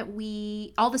everything that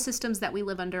all the systems that we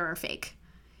live under are fake.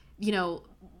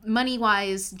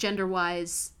 Money-wise,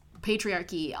 gender-wise,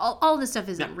 patriarchy, all this stuff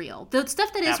isn't real. The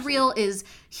stuff that is Absolutely. real is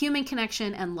human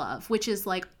connection and love, which is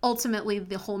like ultimately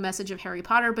the whole message of Harry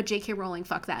Potter, but J.K. Rowling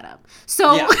fucked that up.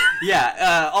 So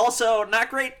also not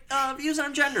great views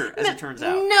on gender, as it turns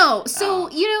out. No. So,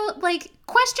 like,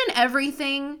 question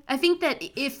everything. I think that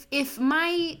if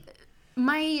my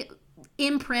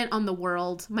imprint on the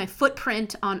world, my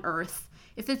footprint on Earth,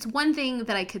 if it's one thing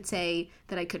that I could say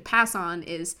that I could pass on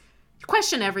is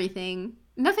question everything.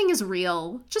 Nothing is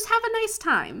real. Just have a nice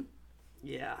time.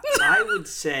 Yeah. I would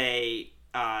say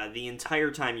the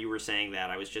entire time you were saying that,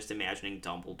 I was just imagining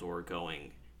Dumbledore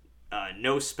going,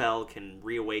 no spell can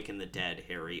reawaken the dead,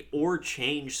 Harry, or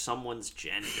change someone's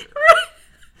gender.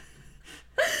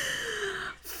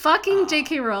 Fucking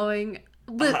J.K. Rowling.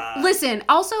 Listen,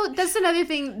 also, that's another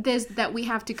thing that we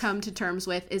have to come to terms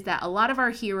with, is that a lot of our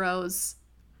heroes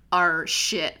are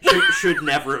shit. Should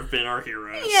never have been our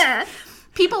heroes. Yeah.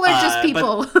 People are just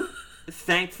people.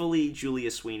 Thankfully, Julia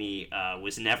Sweeney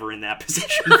was never in that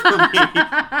position for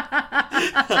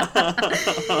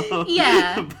me.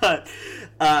 Yeah. But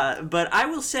I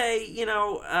will say,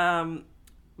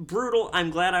 brutal. I'm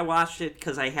glad I watched it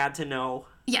because I had to know.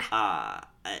 Yeah.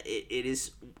 It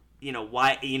is,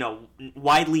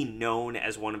 widely known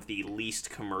as one of the least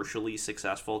commercially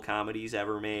successful comedies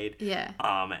ever made. Yeah.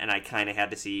 And I kind of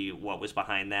had to see what was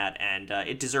behind that, and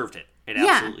it deserved it. It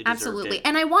absolutely. It.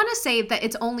 And I want to say that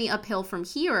it's only uphill from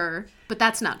here, but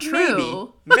that's not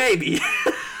true. Maybe.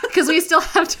 Because we still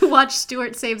have to watch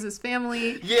Stuart Saves His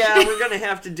Family. Yeah, we're going to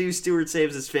have to do Stuart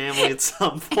Saves His Family at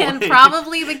some point. And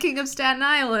probably The King of Staten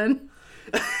Island.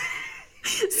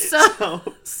 So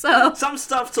some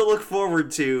stuff to look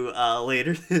forward to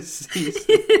later this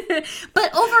season.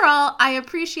 But overall, I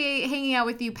appreciate hanging out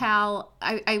with you, pal.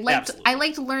 I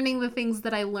liked learning the things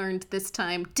that I learned this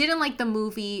time. Didn't like the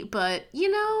movie, but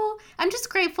I'm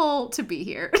just grateful to be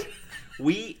here.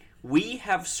 We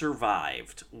have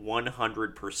survived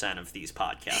 100% of these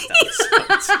podcast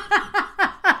episodes.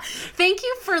 Thank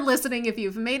you for listening. If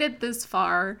you've made it this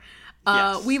far.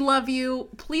 Yes. We love you.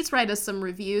 Please write us some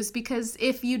reviews, because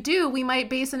if you do, we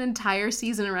might base an entire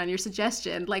season around your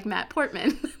suggestion, like Matt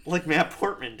Portman. Like Matt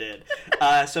Portman did.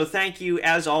 So thank you,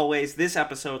 as always. This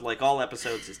episode, like all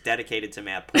episodes, is dedicated to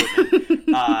Matt Portman.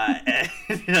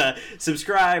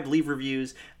 Subscribe, leave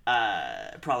reviews.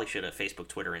 Probably should have Facebook,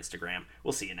 Twitter, Instagram.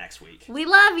 We'll see you next week. We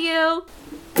love you.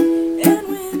 And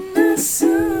when the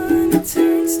sun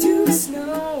turns to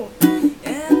snow and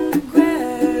the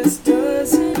grass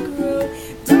doesn't grow,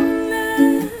 don't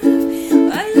laugh,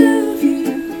 I love you.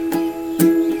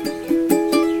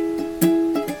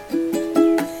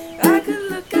 I could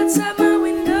look outside my